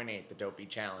 49.8, the dopey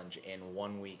challenge, in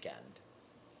one weekend.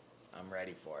 I'm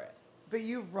ready for it. But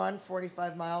you've run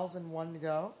 45 miles in one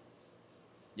go?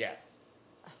 Yes.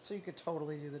 So you could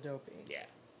totally do the dopey. Yeah.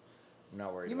 I'm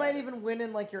not worried You about might even win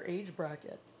in, like, your age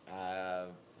bracket.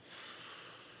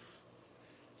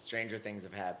 Stranger things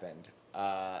have happened.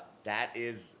 That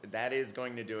is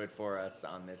going to do it for us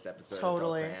on this episode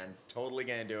totally. of Adult Fans. Totally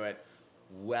going to do it.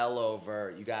 Well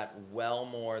over. You got well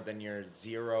more than your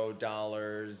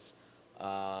 $0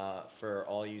 for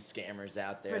all you scammers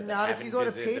out there. But not if you go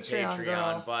to Patreon,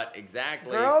 girl. But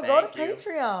exactly. Girl, go to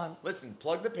Patreon. Listen,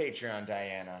 plug the Patreon,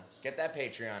 Diana. Get that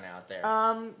Patreon out there.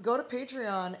 Go to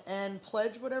Patreon and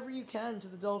pledge whatever you can to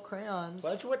the Dull Crayons.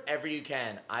 Pledge whatever you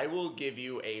can. I will give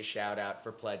you a shout out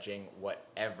for pledging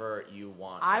whatever you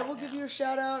want. I will give you a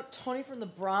shout out. Tony from the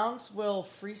Bronx will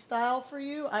freestyle for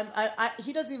you.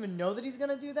 He doesn't even know that he's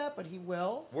gonna do that, but he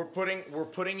will. We're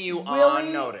putting you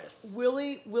on notice.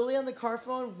 Willie on the car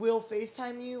phone will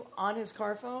FaceTime you on his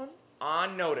car phone.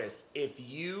 On notice. If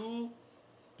you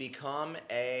become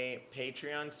a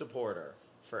Patreon supporter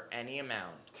for any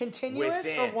amount. Continuous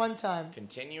or one time?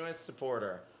 Continuous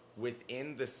supporter.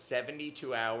 Within the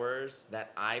 72 hours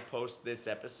that I post this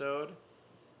episode,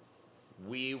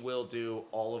 we will do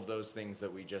all of those things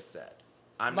that we just said.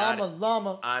 I'm not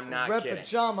kidding.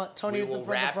 Pajama, Tony we will from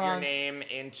the wrap Bronx. your name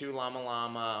into Llama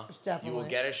Llama. Definitely. You will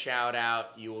get a shout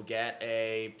out. You will get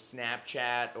a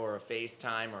Snapchat or a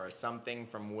FaceTime or something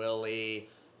from Willie.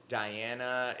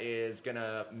 Diana is going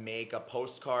to make a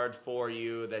postcard for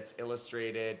you that's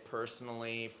illustrated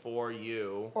personally for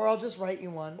you. Or I'll just write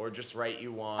you one.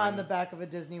 On the back of a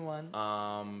Disney one.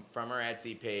 From her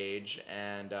Etsy page.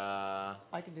 And I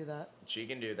can do that. She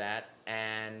can do that.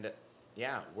 And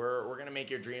yeah, we're going to make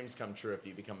your dreams come true if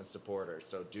you become a supporter.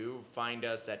 So do find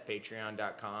us at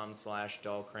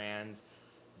patreon.com/dullcrayons.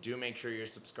 Do make sure you're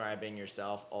subscribing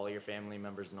yourself, all your family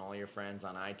members, and all your friends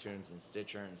on iTunes and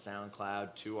Stitcher and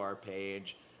SoundCloud to our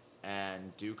page,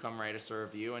 and do come write us a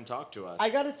review and talk to us. I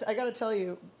gotta tell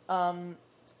you,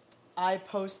 I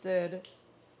posted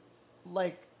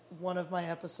like one of my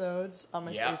episodes on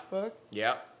my Facebook.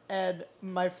 Yep. And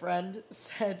my friend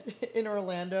said in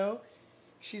Orlando,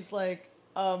 she's like,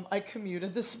 I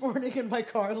commuted this morning in my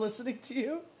car listening to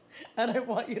you. And I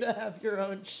want you to have your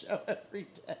own show every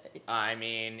day. I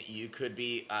mean, you could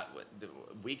be...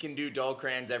 we can do Dull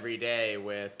Crayons every day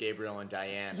with Gabriel and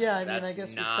Diana. Yeah, I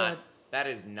guess we could. That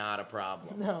is not a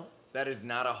problem. No. That is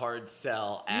not a hard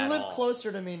sell at all. You live closer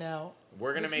to me now.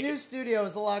 We're gonna make this new studio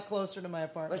is a lot closer to my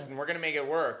apartment. Listen, we're gonna make it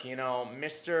work. You know,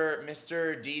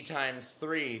 Mr. D times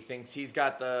 3 thinks he's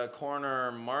got the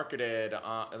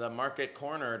market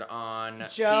cornered on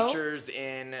Joe? teachers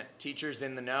in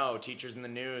the know, teachers in the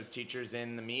news, teachers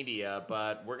in the media.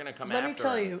 But we're gonna come after him. Let me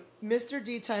tell you, Mr.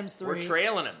 D times 3. We're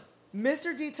trailing him.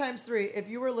 Mr. D times 3. If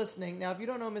you were listening, now if you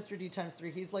don't know Mr. D times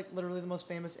 3, he's like literally the most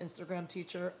famous Instagram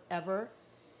teacher ever.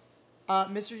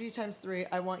 Mr. D times 3,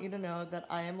 I want you to know that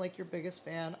I am like your biggest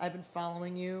fan. I've been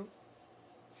following you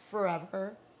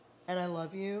forever, and I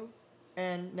love you.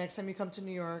 And next time you come to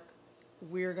New York,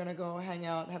 we're gonna go hang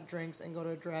out, have drinks, and go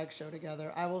to a drag show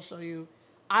together. I will show you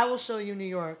New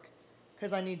York,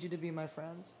 because I need you to be my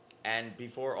friend. And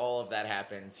before all of that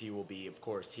happens, he will be, of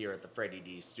course, here at the Freddie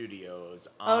D Studios.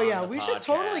 We should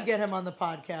totally get him on the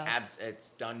podcast. It's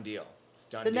done deal.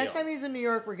 The next time he's in New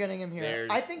York, we're getting him here. There's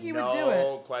I think he would do it.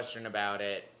 No question about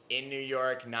it. in New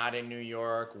York, not in New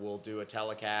York, we'll do a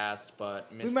telecast.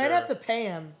 But we might have to pay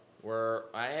him. We're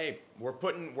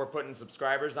putting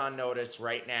subscribers on notice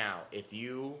right now. If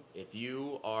you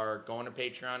are going to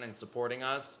Patreon and supporting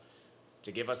us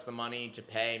to give us the money to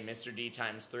pay Mr. D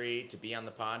times 3 to be on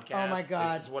the podcast. Oh my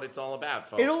God. This is what it's all about,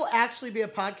 folks. It'll actually be a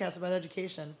podcast about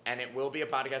education. And it will be a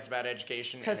podcast about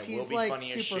education. Because he's will be like funny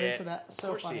super as shit. into that. So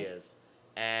of course funny. he is.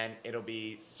 And it'll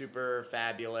be super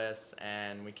fabulous,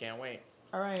 and we can't wait.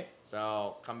 All right.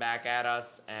 So come back at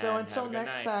us. And so until have a good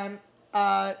next night.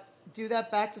 time, do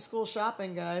that back to school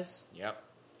shopping, guys. Yep.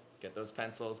 Get those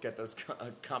pencils. Get those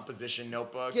composition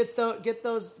notebooks. Get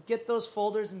those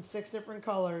folders in 6 different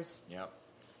colors. Yep.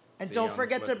 And See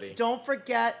don't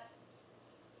forget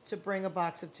to bring a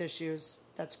box of tissues.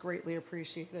 That's greatly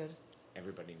appreciated.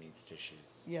 Everybody needs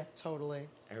tissues. Yeah, totally.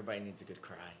 Everybody needs a good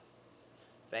cry.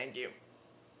 Thank you.